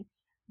bitten,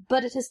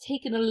 but it has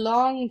taken a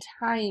long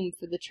time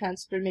for the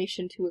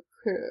transformation to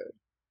occur?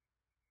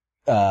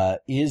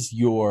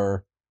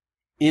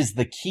 Is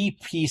the key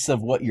piece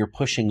of what you're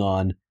pushing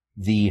on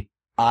the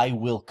I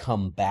will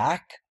come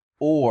back,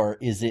 or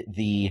is it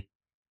the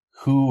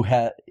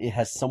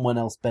has someone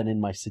else been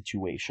in my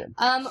situation?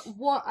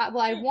 Well,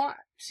 I want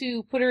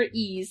to put her at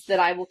ease that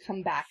I will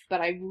come back,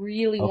 but I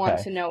really want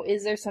to know,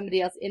 is there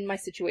somebody else in my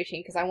situation?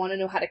 Because I want to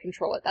know how to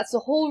control it. That's the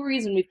whole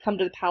reason we've come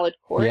to the Pallid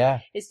Court,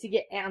 is to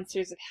get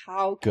answers of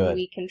how can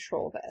we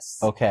control this.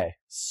 Okay,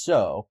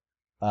 so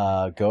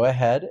go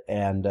ahead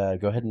and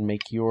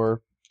make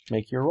your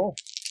roll.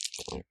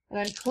 And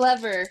I'm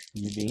clever.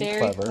 You being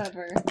very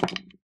clever.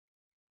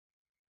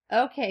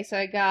 Okay, so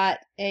I got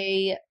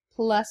a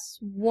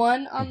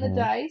 +1 on the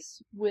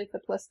dice with a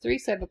 +3,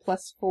 so I have a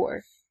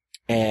 +4.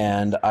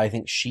 And I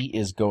think she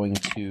is going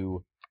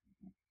to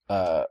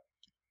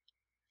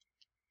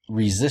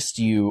resist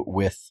you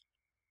with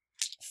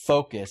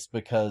focus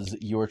because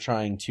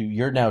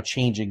you're now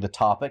changing the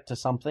topic to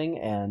something,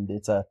 and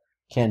it's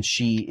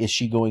is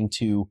she going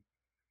to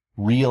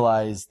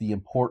realize the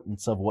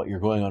importance of what you're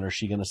going on, or is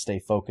she going to stay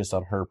focused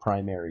on her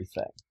primary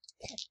thing?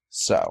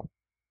 So,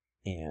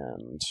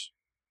 and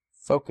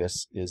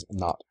focus is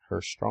not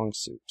her strong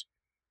suit.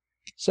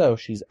 So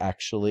she's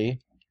actually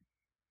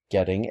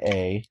getting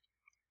a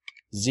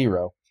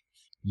 0.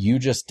 You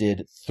just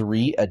did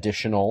 3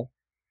 additional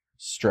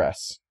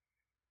stress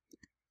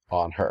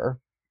on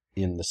her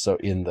in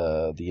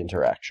the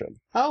interaction.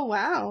 Oh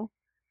wow.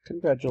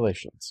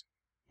 Congratulations.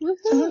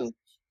 Woohoo.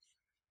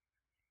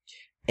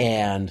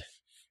 And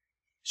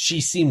she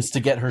seems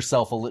to get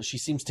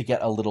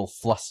a little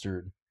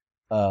flustered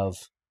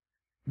of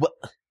what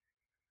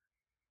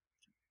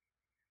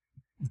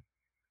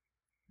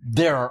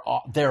there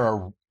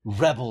are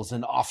rebels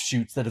and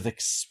offshoots that have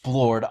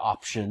explored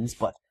options,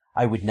 but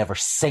I would never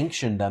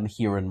sanction them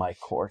here in my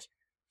court.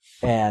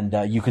 And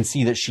you can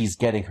see that she's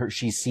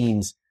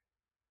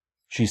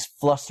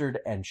flustered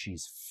and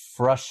she's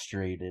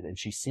frustrated, and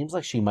she seems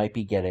like she might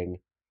be getting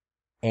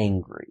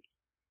angry.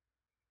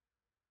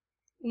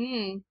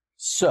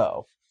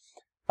 So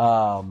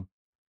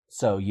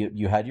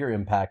you had your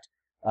impact.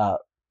 I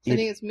think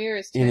it's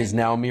Mira's turn. It is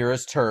now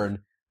Mira's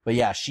turn, but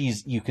yeah,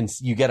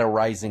 you get a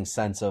rising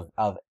sense of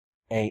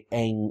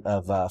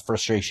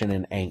frustration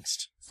and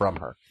angst from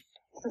her.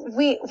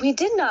 We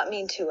did not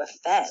mean to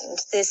offend.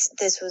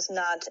 This was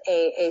not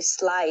a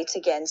slight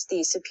against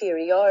the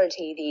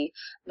superiority, the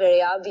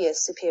very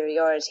obvious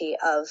superiority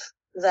of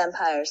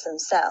vampires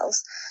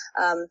themselves.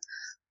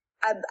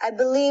 I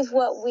believe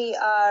what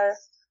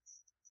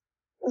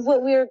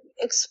we're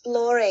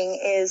exploring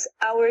is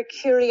our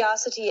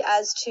curiosity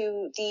as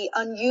to the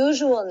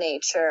unusual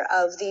nature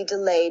of the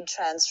delayed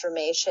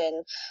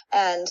transformation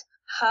and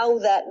how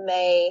that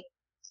may,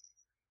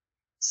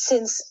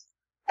 since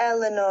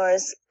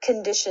Eleanor's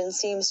condition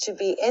seems to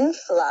be in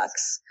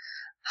flux,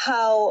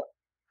 how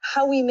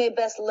we may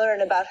best learn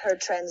about her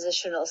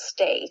transitional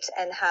state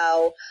and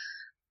how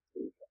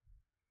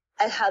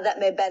that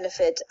may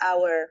benefit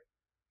our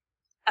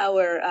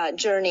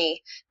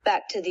journey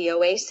back to the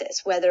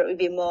Oasis, whether it would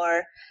be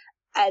more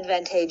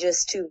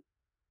advantageous to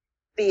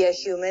be a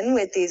human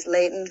with these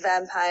latent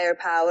vampire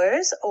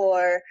powers,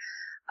 or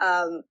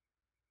I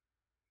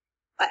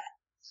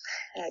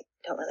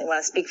don't really want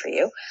to speak for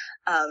you.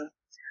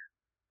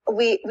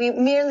 We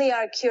merely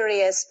are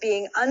curious,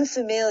 being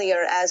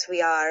unfamiliar as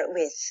we are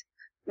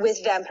with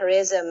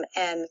vampirism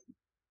and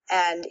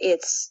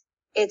its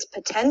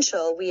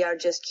potential. We are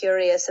just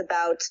curious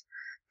about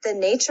the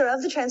nature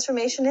of the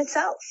transformation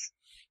itself.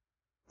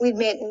 We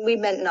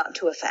meant not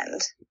to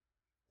offend.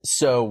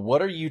 So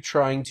what are you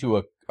trying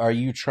to...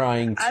 I'm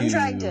trying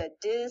to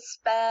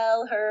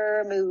dispel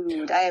her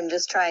mood. I am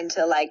just trying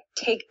to,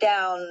 take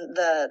down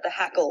the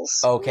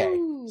hackles. Okay.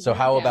 Ooh, so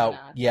how about...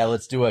 Yeah,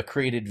 let's do a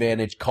create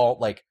advantage,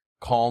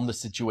 calm the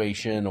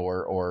situation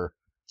or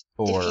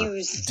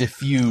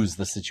diffuse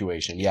the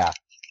situation. Yeah.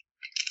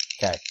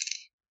 Okay.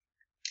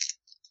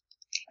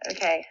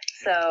 Okay,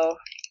 so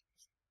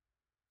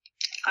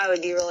I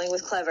would be rolling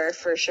with clever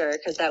for sure,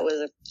 because that was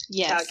a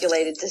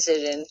calculated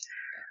decision.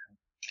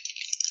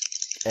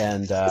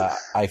 And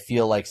I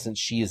feel like since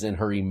she is in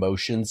her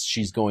emotions,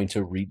 she's going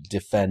to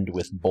defend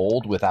with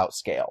bold without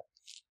scale.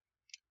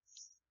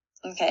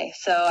 Okay,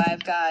 so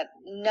I've got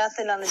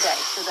nothing on the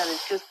dice, so that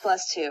is just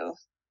 +2.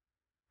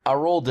 I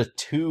rolled a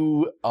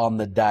 2 on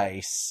the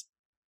dice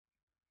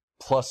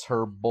plus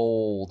her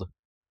bold.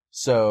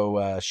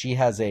 So she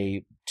has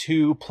a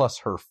 2 plus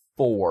her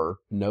 4,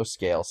 no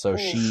scale. So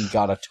she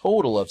got a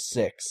total of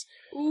 6.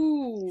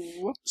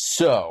 Ooh.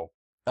 So,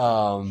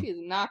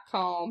 She's not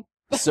calm.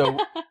 so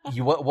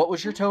what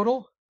was your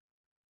total?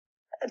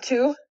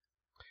 2.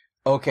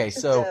 Okay,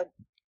 so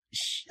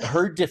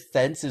her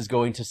defense is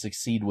going to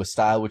succeed with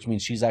style, which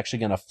means she's actually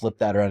going to flip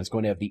that around. It's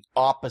going to have the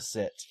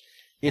opposite.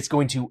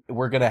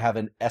 We're going to have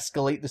an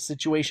escalate the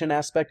situation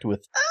aspect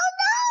with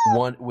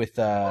one with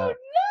no!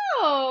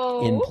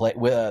 in play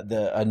with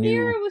a new.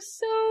 Mira was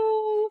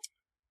so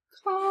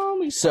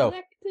calm and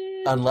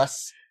collected.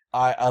 Unless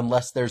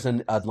there's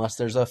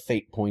a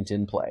fate point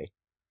in play.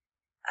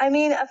 I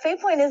mean, a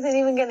fate point isn't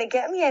even going to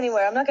get me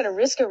anywhere. I'm not going to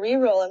risk a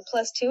reroll, and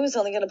 +2 is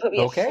only going to put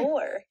me at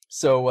 4.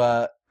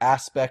 So,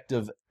 aspect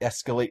of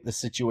escalate the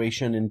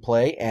situation in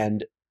play,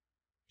 and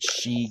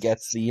she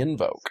gets the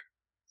invoke.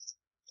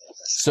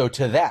 So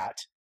to that,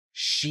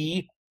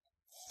 she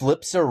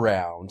flips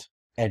around,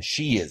 and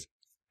she is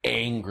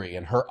angry,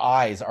 and her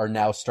eyes are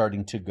now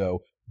starting to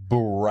go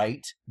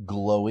bright,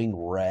 glowing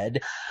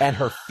red, and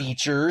her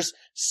features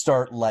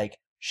start, like,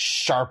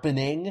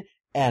 sharpening,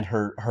 and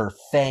her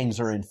fangs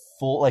are in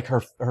full, like,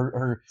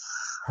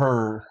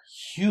 her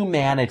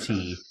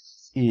humanity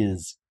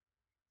is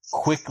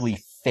quickly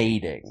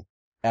fading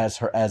as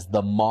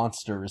the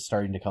monster is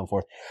starting to come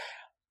forth.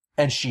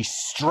 And she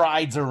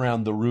strides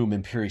around the room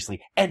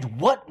imperiously. And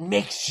what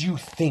makes you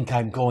think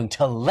I'm going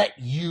to let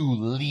you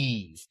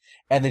leave?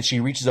 And then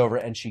she reaches over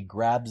and she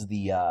grabs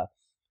the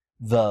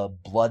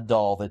blood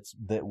doll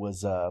that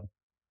was that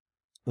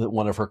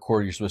one of her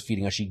courtiers was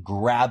feeding us. She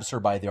grabs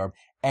her by the arm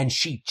and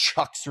she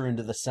chucks her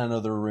into the center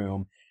of the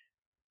room.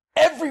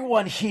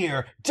 Everyone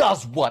here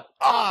does what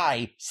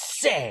I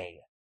say.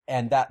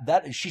 And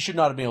that she should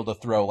not have been able to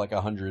throw like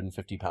a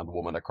 150-pound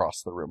woman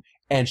across the room.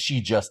 And she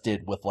just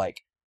did with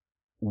like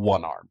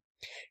one arm.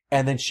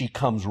 And then she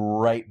comes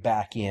right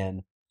back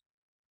in,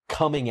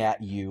 coming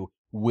at you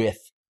with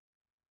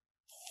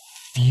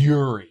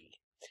fury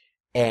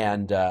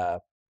and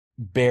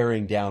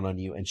bearing down on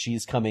you. And she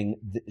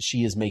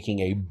is making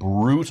a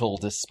brutal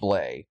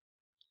display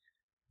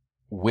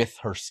with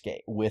her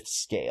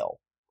scale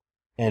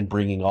and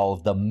bringing all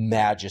of the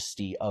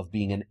majesty of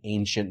being an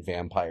ancient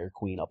vampire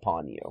queen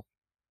upon you.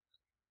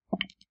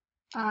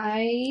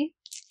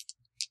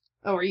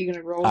 Oh, are you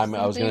gonna roll? I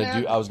was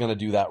gonna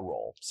do that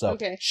roll. So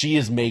okay. She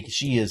is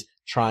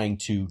trying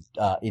to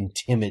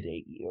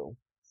intimidate you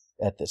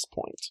at this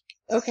point.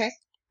 Okay.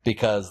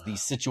 Because the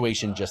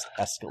situation just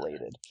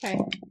escalated. Okay.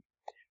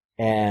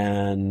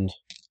 And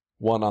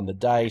 1 on the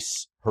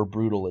dice. Her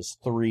brutal is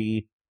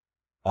 3.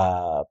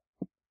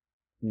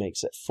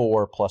 Makes it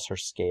 4 plus her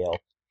scale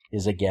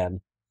is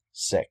again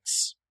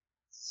 6.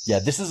 Yeah,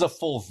 this is a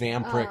full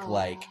vampiric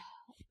like.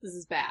 This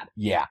is bad.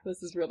 Yeah.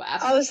 This is real bad.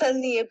 All of a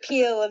sudden, the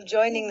appeal of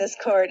joining this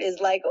court is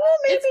like, oh,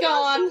 maybe it's not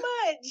gone. so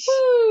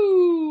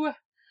much.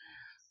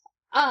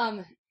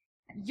 Woo!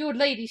 Your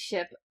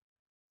ladyship,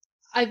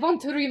 I want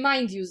to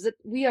remind you that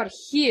we are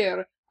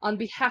here on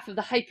behalf of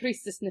the High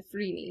Priestess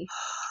Nefrini.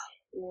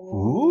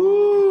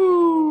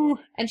 Ooh!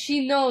 And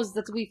she knows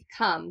that we've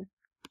come.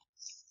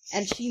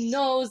 And she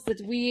knows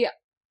that we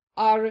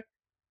are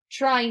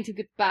trying to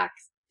get back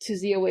to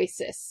the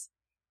Oasis.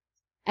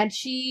 And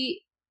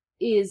she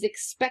is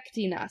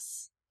expecting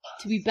us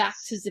to be back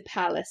to the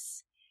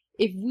palace.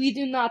 If we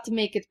do not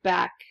make it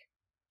back,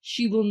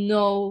 she will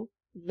know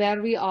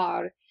where we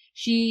are.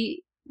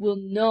 She will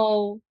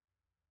know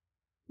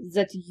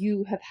that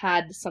you have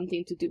had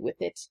something to do with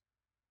it.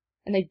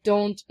 And I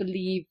don't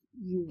believe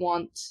you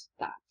want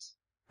that.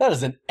 That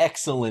is an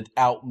excellent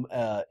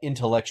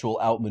intellectual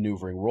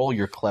outmaneuvering. Roll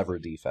your clever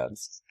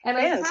defense. And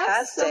Fantastic. I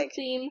have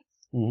something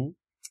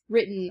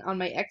written on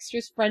my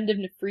extras, Friend of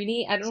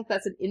Nefrini. I don't know if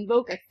that's an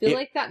invoke. I feel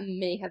like that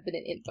may have been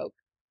an invoke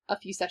a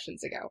few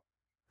sessions ago.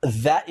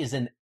 That is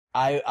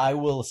I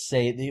will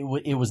say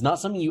it was not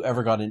something you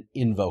ever got an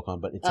invoke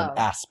on, but it's an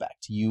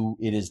aspect.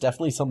 It is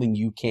definitely something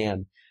you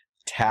can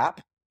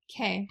tap.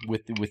 Okay.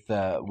 With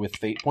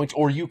fate points,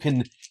 or you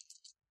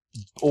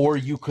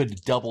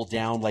could double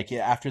down, like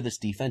after this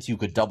defense, you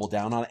could double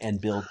down on it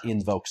and build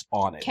invokes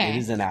on it. It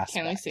is an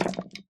aspect. Can we see?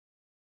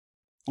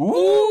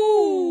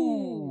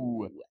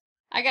 Ooh!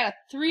 I got a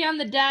 3 on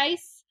the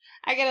dice.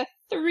 I got a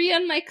 3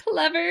 on my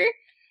clever.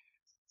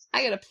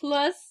 I got a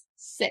 +6.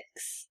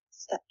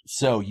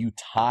 So you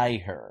tie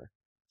her.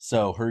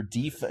 So her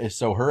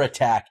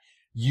attack,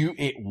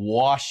 it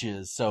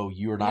washes, so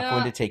you're not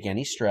going to take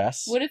any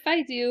stress. What if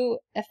I do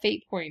a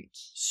fate point?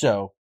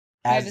 So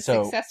I have a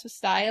success with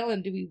style,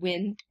 and do we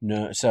win?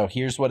 No. So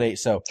here's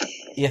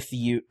if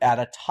you at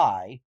a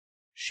tie,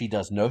 she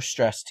does no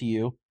stress to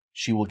you.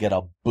 She will get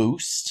a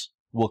boost.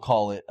 We'll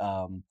call it,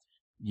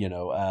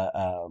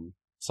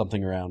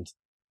 something around,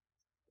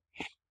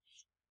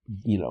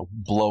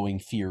 blowing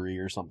fury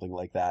or something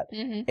like that.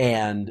 Mm-hmm.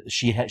 And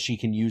she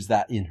can use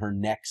that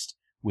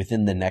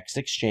within the next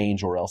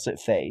exchange, or else it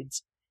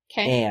fades.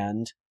 Okay.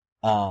 And,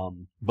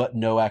 but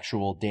no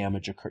actual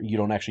damage occur. You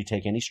don't actually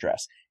take any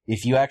stress.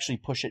 If you actually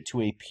push it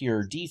to a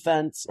pure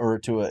defense, or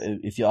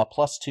if you a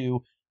 +2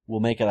 will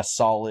make it a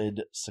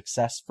solid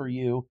success for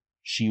you.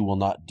 She will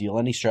not deal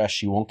any stress.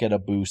 She won't get a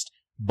boost,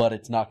 but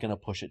it's not going to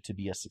push it to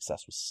be a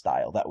success with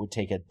style. That would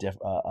take a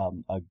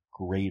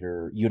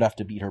greater. You'd have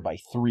to beat her by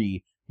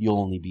 3. You'll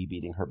only be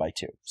beating her by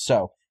 2.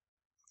 So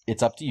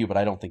it's up to you, but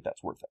I don't think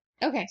that's worth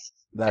it. Okay.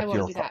 That's I won't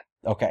your do fault.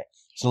 that. Okay.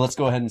 So let's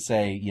go ahead and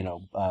say,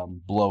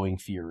 blowing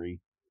fury.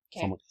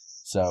 Okay.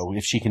 So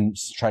if she can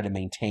try to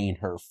maintain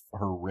her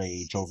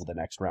rage over the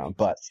next round.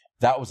 But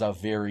that was a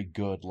very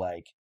good,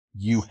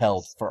 you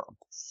held firm.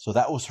 So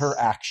that was her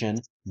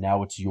action.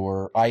 Now it's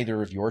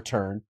either of your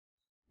turn.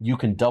 You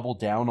can double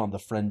down on the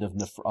friend of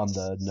on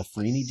the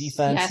Nefrini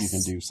defense. Yes. You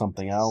can do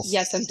something else.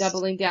 Yes, I'm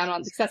doubling down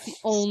on, because that's the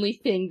only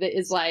thing that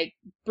is,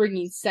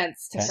 bringing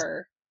sense to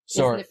her.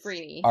 So is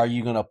Nefrini. are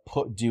you going to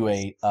do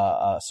a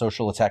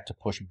social attack to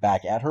push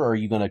back at her, or are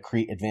you going to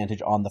create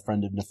advantage on the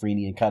friend of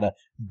Nefrini and kind of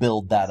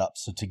build that up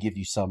so to give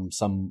you some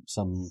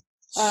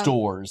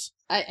stores?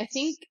 I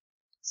think.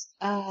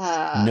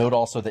 Note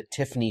also that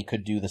Tiffany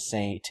could do the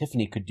same.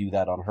 Tiffany could do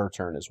that on her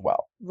turn as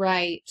well.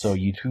 Right. So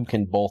you two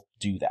can both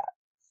do that.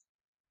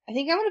 I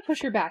think I'm going to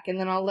push her back, and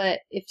then I'll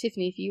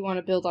Tiffany, if you want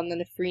to build on the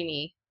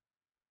Nefrini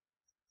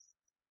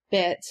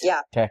bit.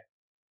 Yeah. Okay.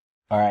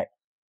 All right.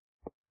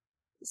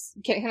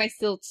 Can I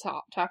still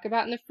talk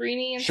about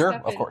Nefrini and Sure,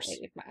 stuff? of course.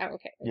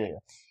 Okay. Yeah.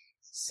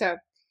 So,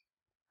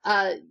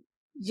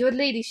 your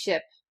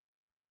ladyship,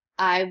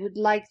 I would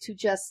like to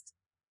just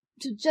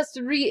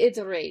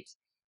reiterate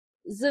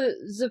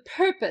the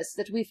purpose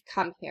that we've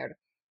come here.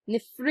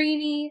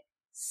 Nefrini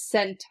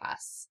sent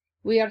us.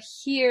 We are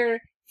here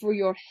for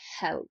your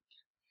help.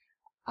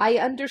 I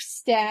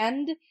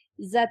understand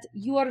that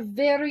you are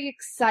very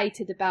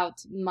excited about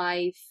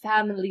my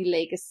family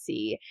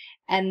legacy,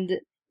 and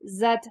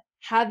that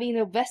having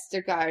a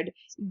Westergaard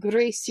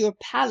grace your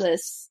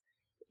palace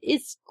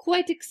is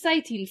quite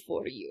exciting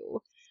for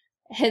you,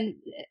 and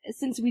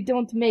since we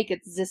don't make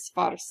it this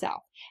far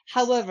south.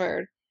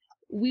 However,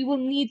 we will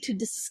need to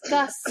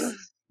discuss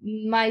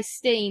my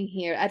staying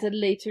here at a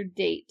later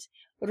date.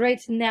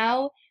 Right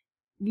now,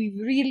 we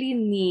really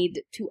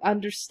need to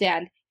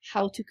understand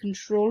how to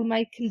control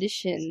my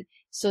condition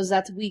so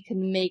that we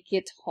can make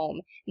it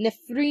home.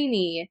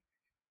 Nefrini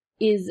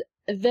is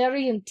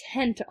very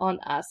intent on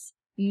us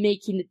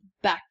making it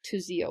back to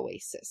the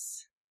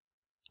oasis.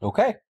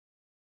 Okay.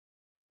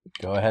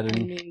 Go ahead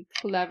and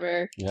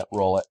clever. Yeah,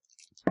 roll it.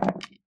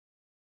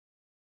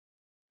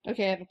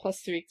 Okay, I have a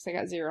 +3 because I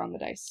got 0 on the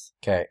dice.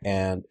 Okay,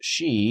 and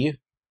she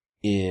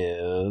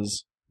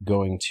is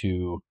going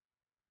to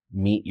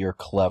meet your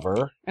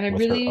clever and I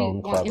with really her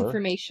own want clever.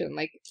 information,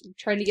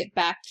 trying to get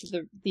back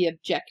to the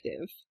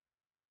objective.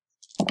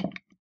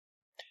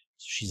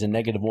 She's a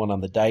 -1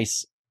 on the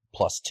dice,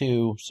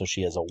 +2, so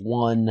she has a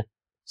 1.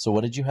 So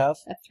what did you have?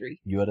 A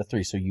 3. You had a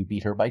 3, so you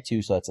beat her by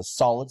 2, so that's a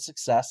solid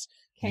success.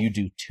 Okay. You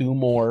do 2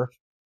 more.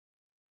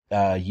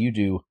 You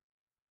do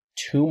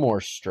 2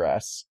 more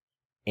stress,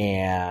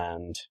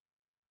 and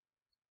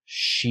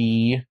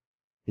she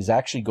is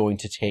actually going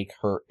to take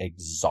her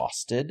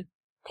exhausted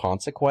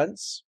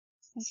consequence.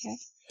 Okay.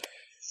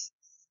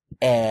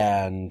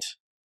 And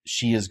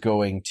she is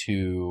going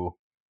to,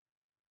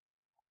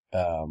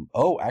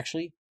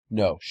 actually,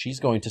 no, she's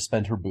going to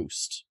spend her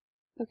boost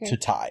to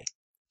tie.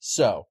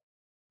 So,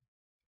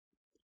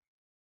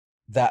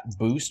 that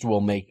boost will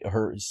make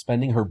her,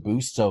 spending her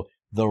boost, so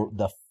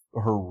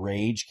her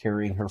rage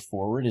carrying her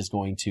forward is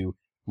going to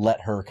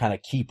let her kind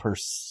of keep her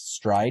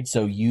stride,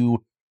 so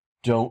you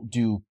don't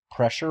do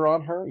pressure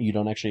on her, you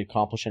don't actually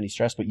accomplish any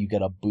stress, but you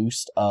get a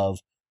boost of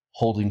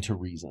holding to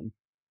reason.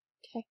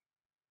 Okay.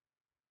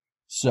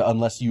 So,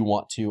 unless you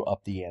want to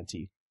up the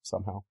ante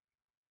somehow.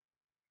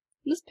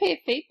 Let's pay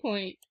a fate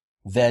point.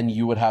 Then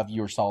you would have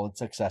your solid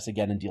success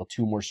again and deal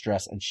 2 more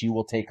stress, and she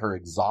will take her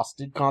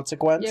exhausted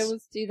consequence. Yeah,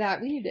 let's do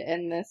that. We need to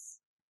end this.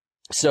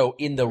 So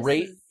in the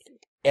rate,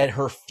 and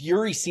her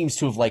fury seems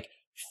to have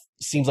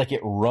seems like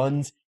it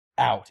runs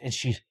out, and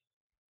she's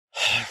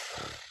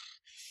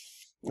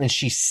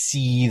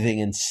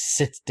seething and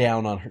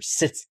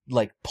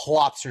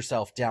plops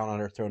herself down on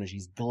her throne, and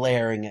she's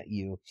glaring at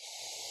you.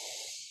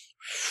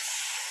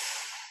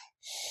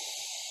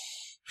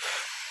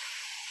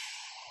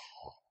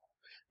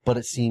 But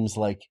it seems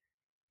like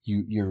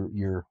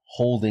you're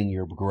holding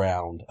your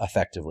ground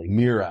effectively.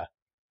 Mira,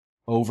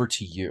 over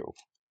to you.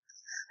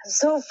 I'm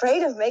so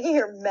afraid of making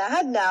her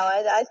mad now,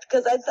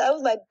 because that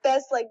was my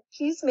best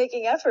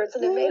peacemaking efforts,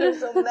 and it made her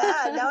so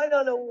mad. Now I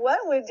don't know what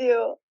we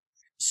do.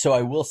 So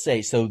I will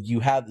say, we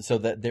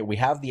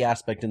have the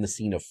aspect in the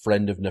scene of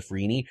friend of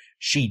Nefrini.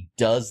 She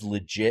does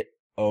legit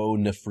owe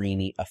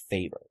Nefrini a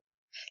favor.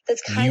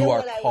 That's kind of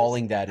what you are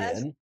calling that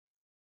in.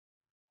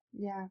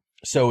 Yeah.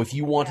 So if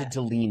you wanted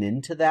to lean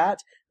into that,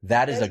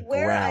 that's a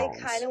where ground. I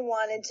kind of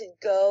wanted to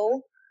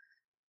go,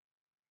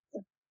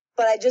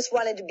 but I just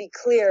wanted to be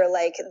clear,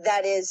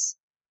 that is,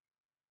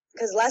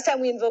 because last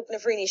time we invoked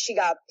Nefrini, she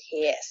got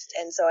pissed,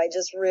 and so I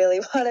just really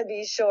want to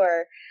be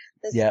sure.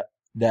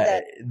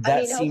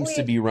 That seems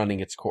to be running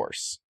its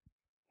course.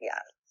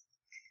 Yeah.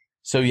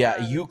 So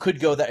yeah, you could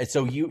go that.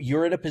 So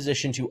you're in a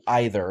position to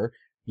either,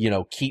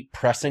 keep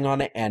pressing on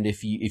it, and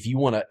if you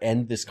want to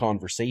end this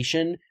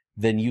conversation,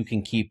 then you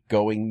can keep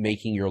going,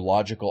 making your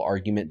logical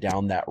argument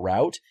down that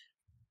route.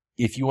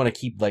 If you want to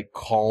keep like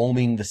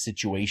calming the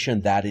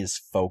situation, that is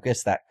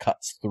focus, that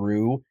cuts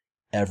through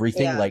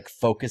everything. Yeah. Like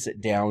focus it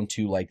down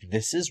to like,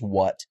 this is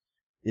what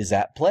is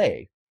at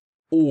play.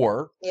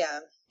 Or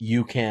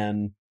you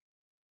can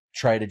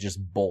try to just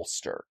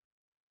bolster.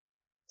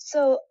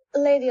 So,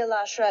 Lady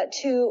Alashra,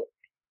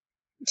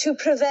 to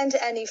prevent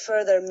any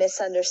further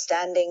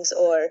misunderstandings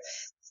or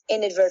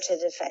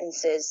inadvertent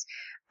offenses,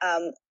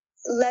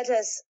 let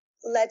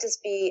us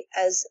be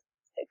as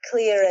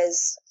clear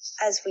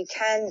as we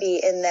can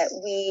be in that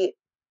we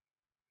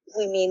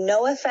mean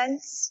no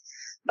offense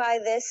by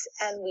this,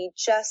 and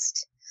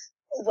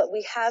what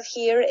we have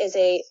here is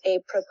a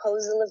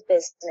proposal of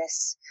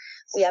business.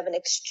 We have an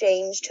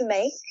exchange to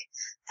make,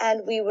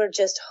 and we were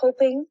just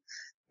hoping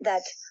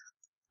that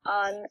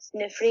on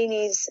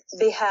Nefrini's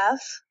behalf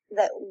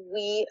that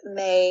we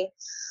may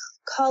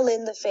call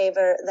in the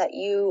favor that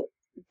you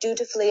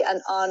dutifully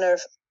and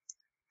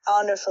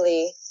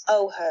honorfully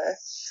owe her.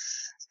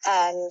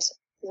 And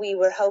we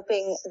were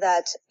hoping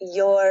that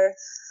your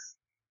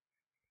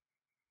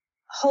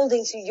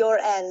holding to your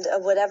end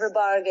of whatever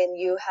bargain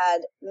you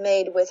had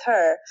made with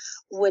her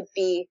would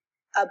be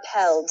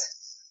upheld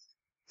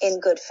in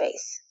good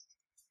faith.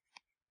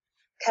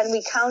 Can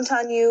we count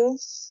on you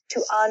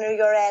to honor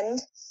your end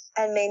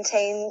and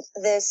maintain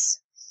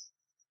this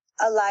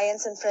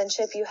alliance and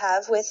friendship you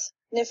have with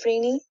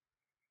Nefrini?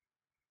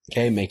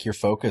 Okay, make your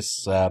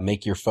focus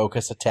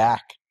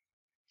attack.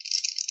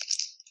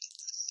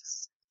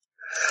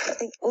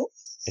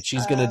 And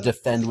she's going to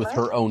defend with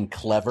her own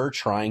clever,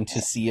 trying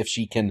to see if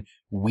she can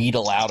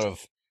wheedle out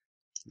of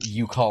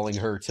you calling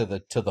her to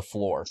the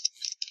floor.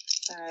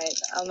 All right.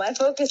 My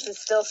focus is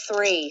still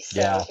 3,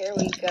 so Here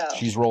we go.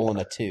 She's rolling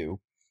a 2.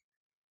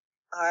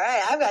 All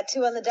right, I've got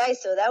 2 on the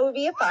dice, so that would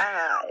be a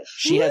 5.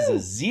 She has a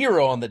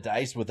 0 on the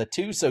dice with a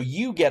 2, so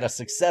you get a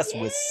success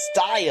with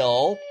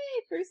style.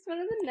 First one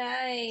of the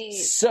night.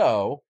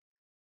 So,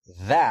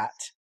 that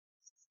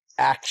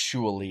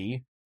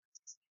actually,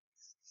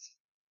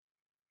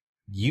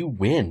 you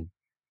win.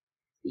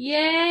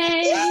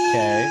 Yay!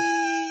 Okay.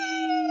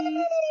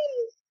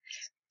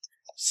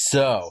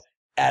 So,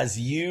 as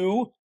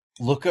you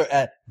look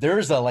at,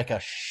 there's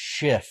a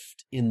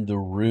shift in the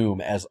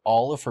room as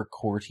all of her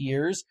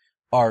courtiers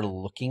are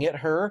looking at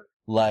her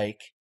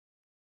like,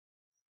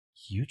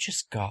 you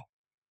just got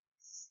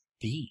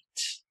beat.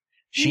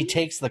 She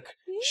takes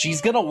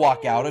she's gonna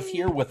walk out of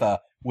here with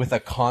a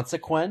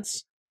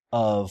consequence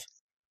of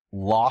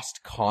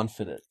lost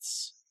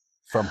confidence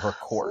from her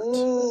court.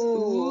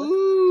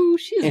 Ooh,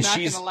 she's not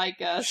gonna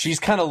like us. She's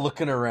kind of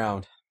looking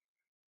around.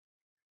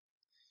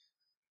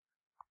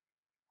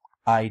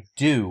 I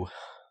do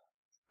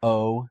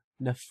owe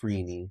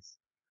Nefrini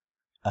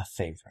a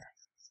favor.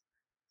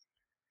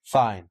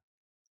 Fine.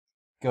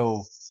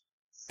 Go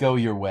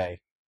your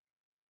way.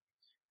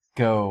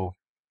 Go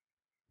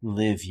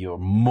live your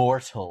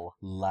mortal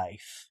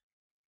life.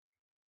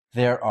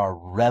 There are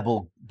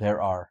rabble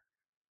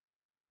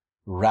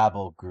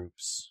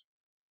groups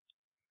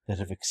that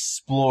have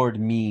explored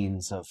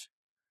means of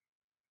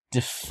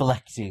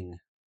deflecting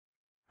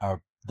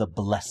the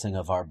blessing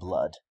of our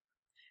blood.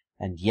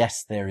 And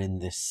yes, they're in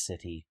this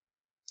city.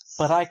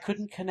 But I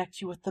couldn't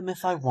connect you with them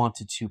if I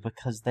wanted to,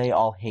 because they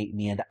all hate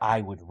me and I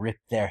would rip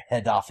their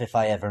head off if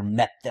I ever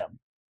met them.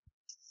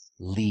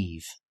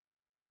 Leave.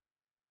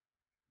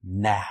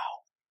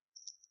 Now.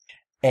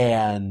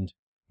 And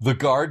the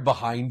guard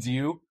behind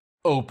you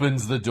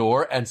opens the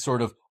door and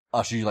sort of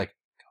ushers you like,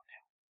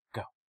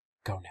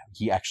 go now.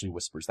 He actually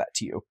whispers that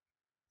to you.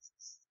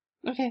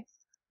 Okay.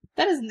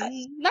 That is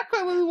not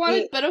quite what we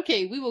wanted, but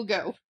okay, we will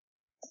go.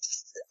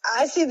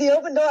 I see the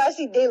open door. I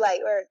see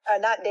daylight, or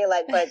not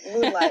daylight, but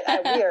moonlight. We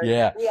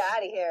are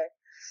out of here.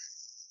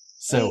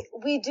 So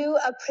we do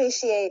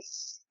appreciate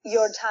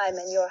your time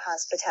and your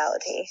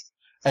hospitality.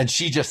 And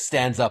she just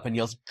stands up and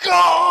yells,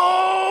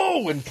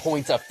 "Go!" and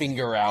points a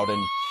finger out,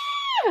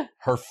 and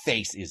her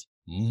face is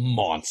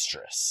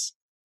monstrous.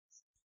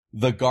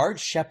 The guard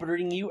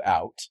shepherding you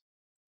out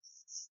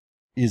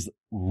is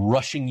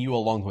rushing you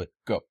along with,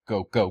 go,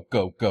 go, go,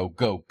 go, go,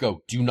 go,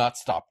 go. Do not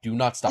stop. Do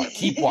not stop.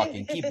 Keep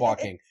walking. Keep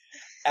walking.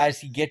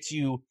 As he gets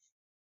you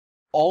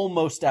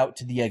almost out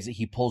to the exit,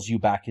 he pulls you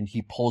back and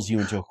he pulls you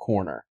into a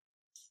corner.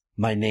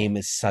 My name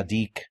is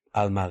Sadiq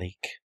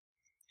Al-Malik,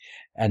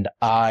 and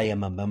I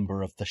am a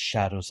member of the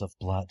Shadows of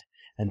Blood,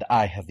 and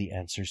I have the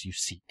answers you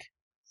seek.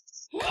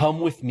 Come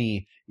with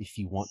me if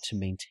you want to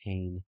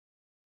maintain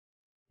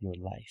your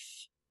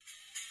life.